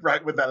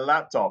 right, with their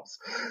laptops.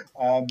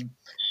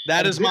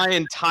 That is my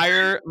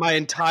entire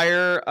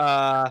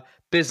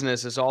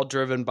business is all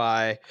driven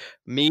by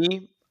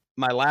me,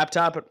 my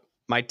laptop,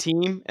 my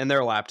team, and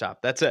their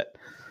laptop. That's it.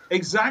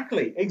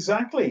 Exactly.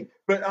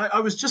 But I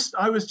was just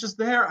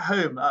there at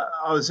home.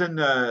 I was in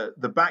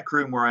the back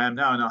room where I am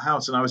now in our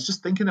house, and I was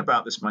just thinking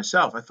about this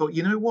myself. I thought,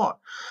 you know what?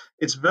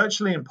 It's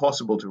virtually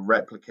impossible to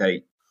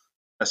replicate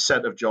a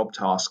set of job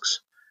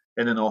tasks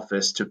in an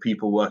office to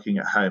people working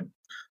at home.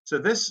 So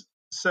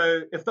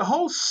if the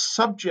whole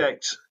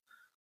subject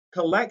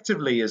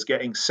collectively is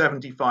getting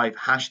 75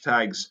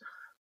 hashtags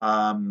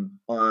on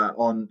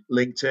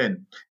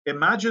LinkedIn,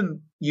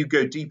 imagine you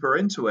go deeper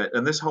into it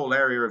and this whole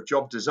area of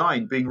job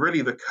design being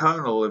really the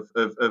kernel of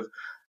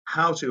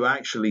how to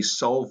actually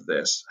solve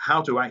this,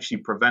 how to actually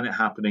prevent it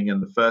happening in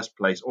the first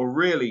place, or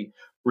really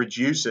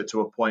reduce it to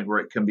a point where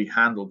it can be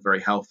handled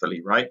very healthily,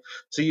 right?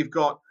 So you've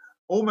got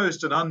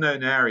almost an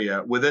unknown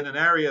area within an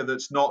area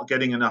that's not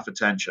getting enough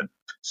attention.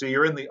 So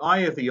you're in the eye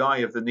of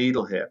the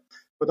needle here.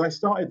 But I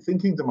started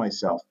thinking to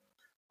myself,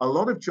 a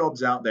lot of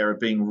jobs out there are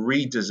being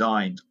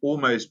redesigned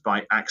almost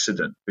by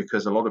accident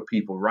because a lot of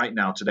people right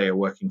now today are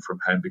working from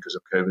home because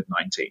of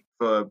COVID-19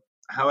 for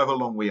however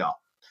long we are.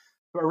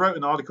 So I wrote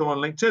an article on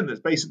LinkedIn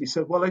that basically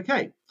said, well,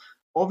 okay,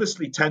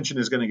 obviously tension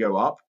is going to go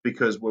up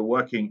because we're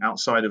working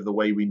outside of the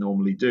way we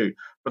normally do.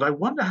 But I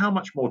wonder how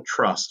much more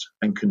trust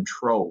and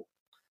control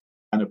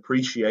and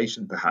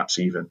appreciation, perhaps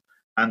even,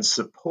 and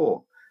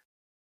support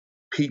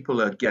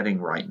people are getting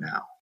right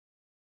now.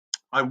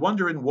 I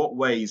wonder in what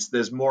ways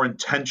there's more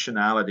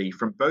intentionality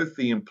from both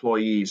the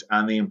employees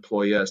and the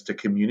employers to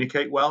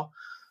communicate well,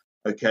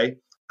 okay,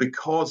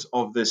 because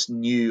of this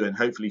new and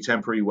hopefully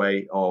temporary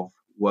way of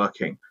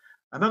working.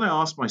 And then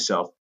I asked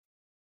myself,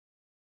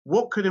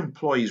 what could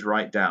employees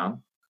write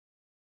down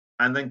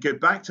and then go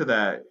back to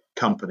their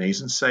companies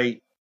and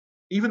say,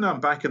 even though I'm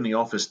back in the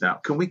office now,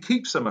 can we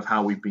keep some of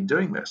how we've been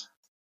doing this?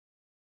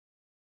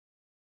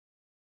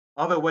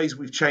 Are there ways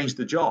we've changed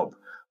the job?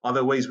 Are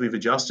there ways we've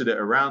adjusted it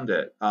around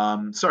it? Are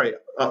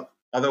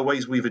there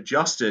ways we've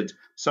adjusted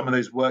some of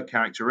those work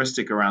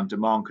characteristics around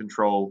demand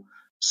control,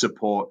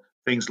 support,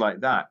 things like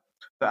that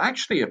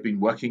actually have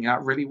been working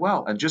out really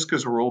well? And just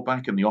because we're all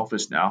back in the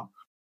office now,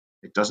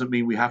 it doesn't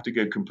mean we have to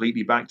go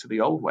completely back to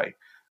the old way.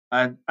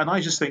 And I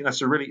just think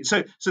that's a really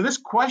so this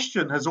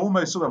question has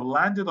almost sort of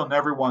landed on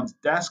everyone's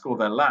desk or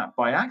their lap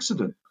by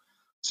accident.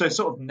 So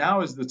sort of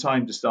now is the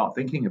time to start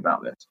thinking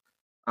about this.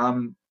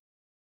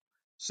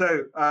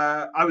 So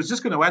I was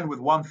just going to end with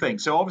one thing.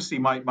 So obviously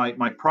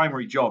my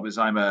primary job is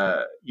I'm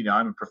a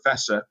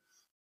professor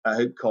at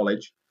Hope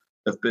College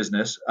of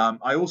Business.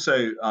 I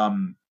also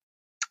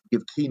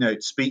give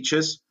keynote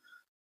speeches.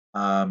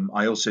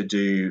 I also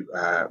do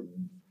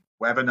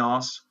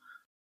webinars.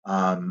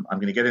 I'm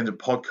going to get into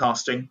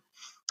podcasting.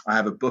 I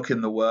have a book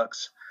in the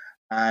works,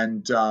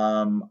 and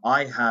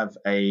I have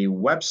a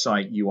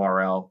website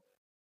URL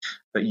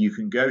that you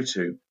can go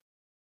to.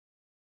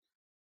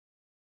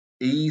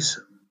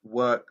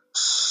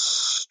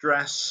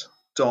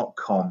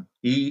 easeworkstress.com,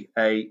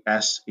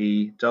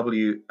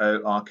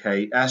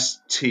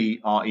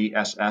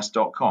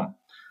 easeworkstress.com.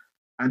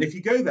 And if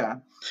you go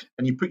there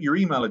and you put your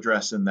email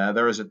address in there,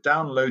 there is a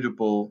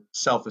downloadable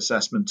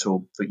self-assessment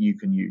tool that you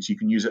can use. You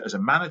can use it as a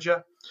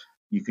manager,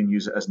 you can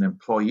use it as an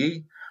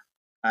employee,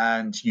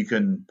 and you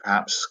can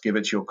perhaps give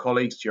it to your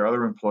colleagues, to your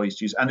other employees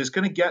to use. And it's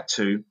going to get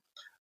to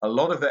a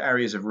lot of the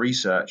areas of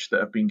research that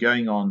have been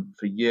going on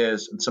for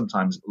years and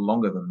sometimes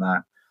longer than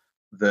that,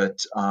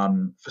 that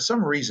for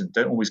some reason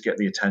don't always get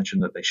the attention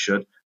that they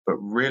should, but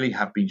really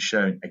have been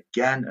shown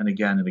again and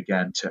again and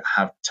again to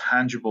have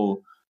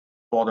tangible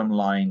bottom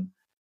line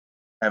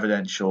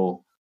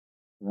evidential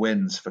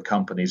wins for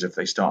companies if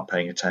they start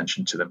paying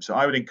attention to them. So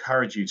I would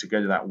encourage you to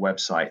go to that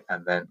website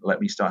and then let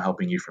me start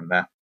helping you from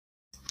there.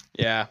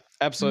 Yeah,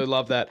 absolutely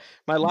love that.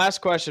 My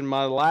last question,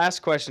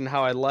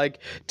 how I like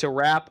to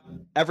wrap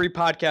every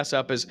podcast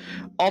up is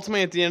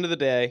ultimately at the end of the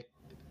day,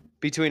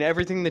 between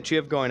everything that you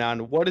have going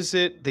on, what is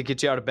it that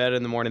gets you out of bed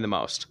in the morning the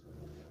most?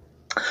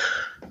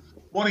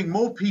 Wanting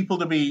more people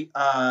to be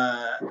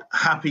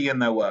happy in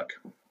their work.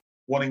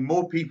 wanting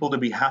more people to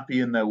be happy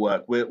in their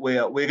work. We're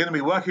going to be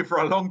working for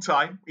a long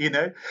time,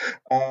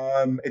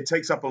 It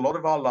takes up a lot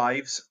of our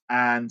lives,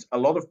 and a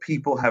lot of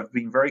people have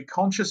been very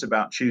conscious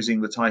about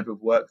choosing the type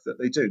of work that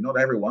they do. Not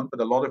everyone, but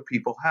a lot of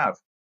people have.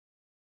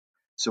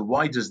 So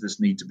why does this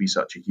need to be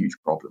such a huge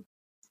problem?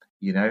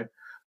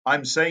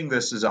 I'm saying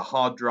this as a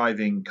hard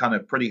driving, kind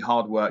of pretty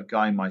hard work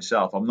guy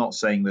myself. I'm not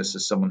saying this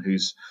as someone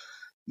who's,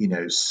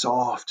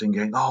 soft and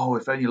going, oh,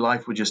 if only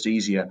life were just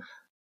easier.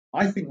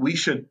 I think we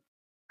should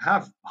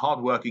have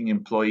hardworking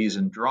employees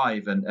and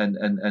drive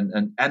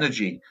and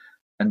energy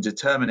and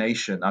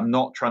determination. I'm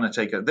not trying to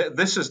take it.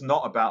 This is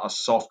not about a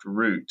soft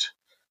route.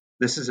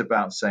 This is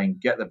about saying,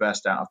 get the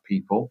best out of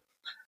people,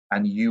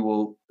 and you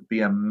will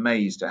be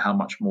amazed at how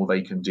much more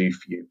they can do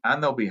for you.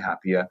 And they'll be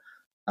happier,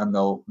 and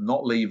they'll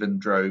not leave in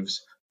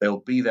droves. They'll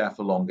be there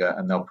for longer,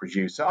 and they'll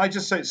produce. So I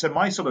just say, so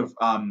my sort of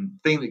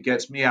thing that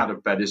gets me out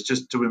of bed is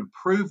just to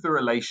improve the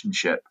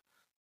relationship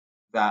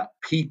that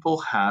people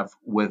have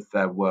with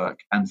their work,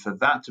 and for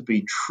that to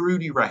be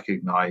truly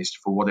recognized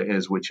for what it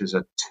is, which is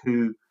a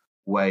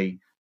two-way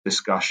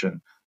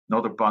discussion,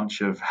 not a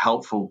bunch of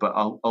helpful but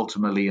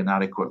ultimately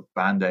inadequate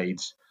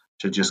band-aids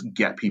to just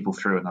get people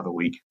through another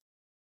week.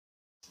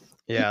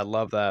 Yeah, I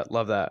love that.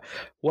 Love that.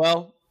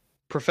 Well,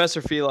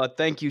 Professor Fila,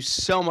 thank you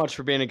so much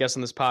for being a guest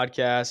on this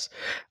podcast.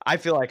 I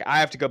feel like I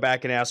have to go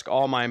back and ask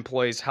all my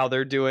employees how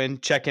they're doing,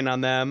 check in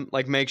on them,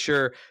 like make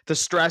sure the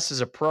stress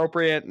is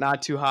appropriate,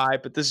 not too high.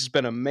 But this has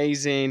been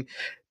amazing,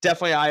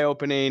 definitely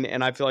eye-opening,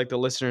 and I feel like the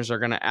listeners are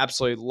going to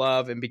absolutely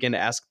love and begin to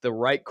ask the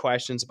right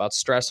questions about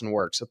stress and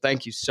work. So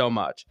thank you so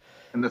much.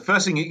 And the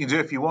first thing you can do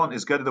if you want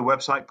is go to the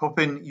website, pop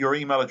in your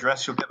email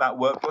address, you'll get that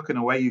workbook, and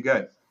away you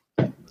go.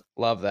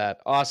 Love that.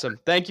 Awesome.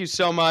 Thank you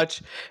so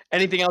much.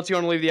 Anything else you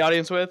want to leave the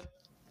audience with?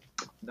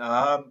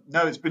 No,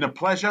 it's been a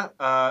pleasure.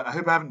 I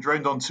hope I haven't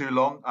droned on too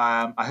long.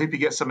 I hope you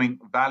get something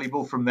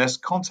valuable from this.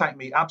 Contact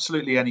me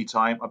absolutely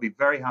anytime. I'll be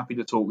very happy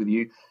to talk with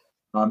you.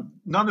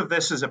 None of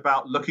this is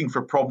about looking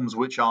for problems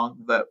which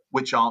aren't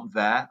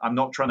there. I'm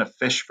not trying to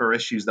fish for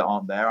issues that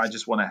aren't there. I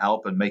just want to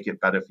help and make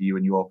it better for you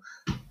and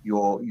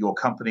your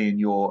company and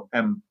your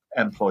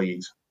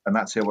employees. And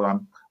that's here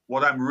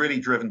what I'm really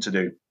driven to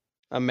do.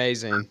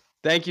 Amazing.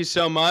 Thank you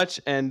so much,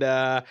 and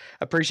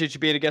appreciate you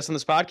being a guest on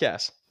this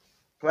podcast.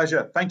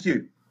 Pleasure. Thank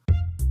you.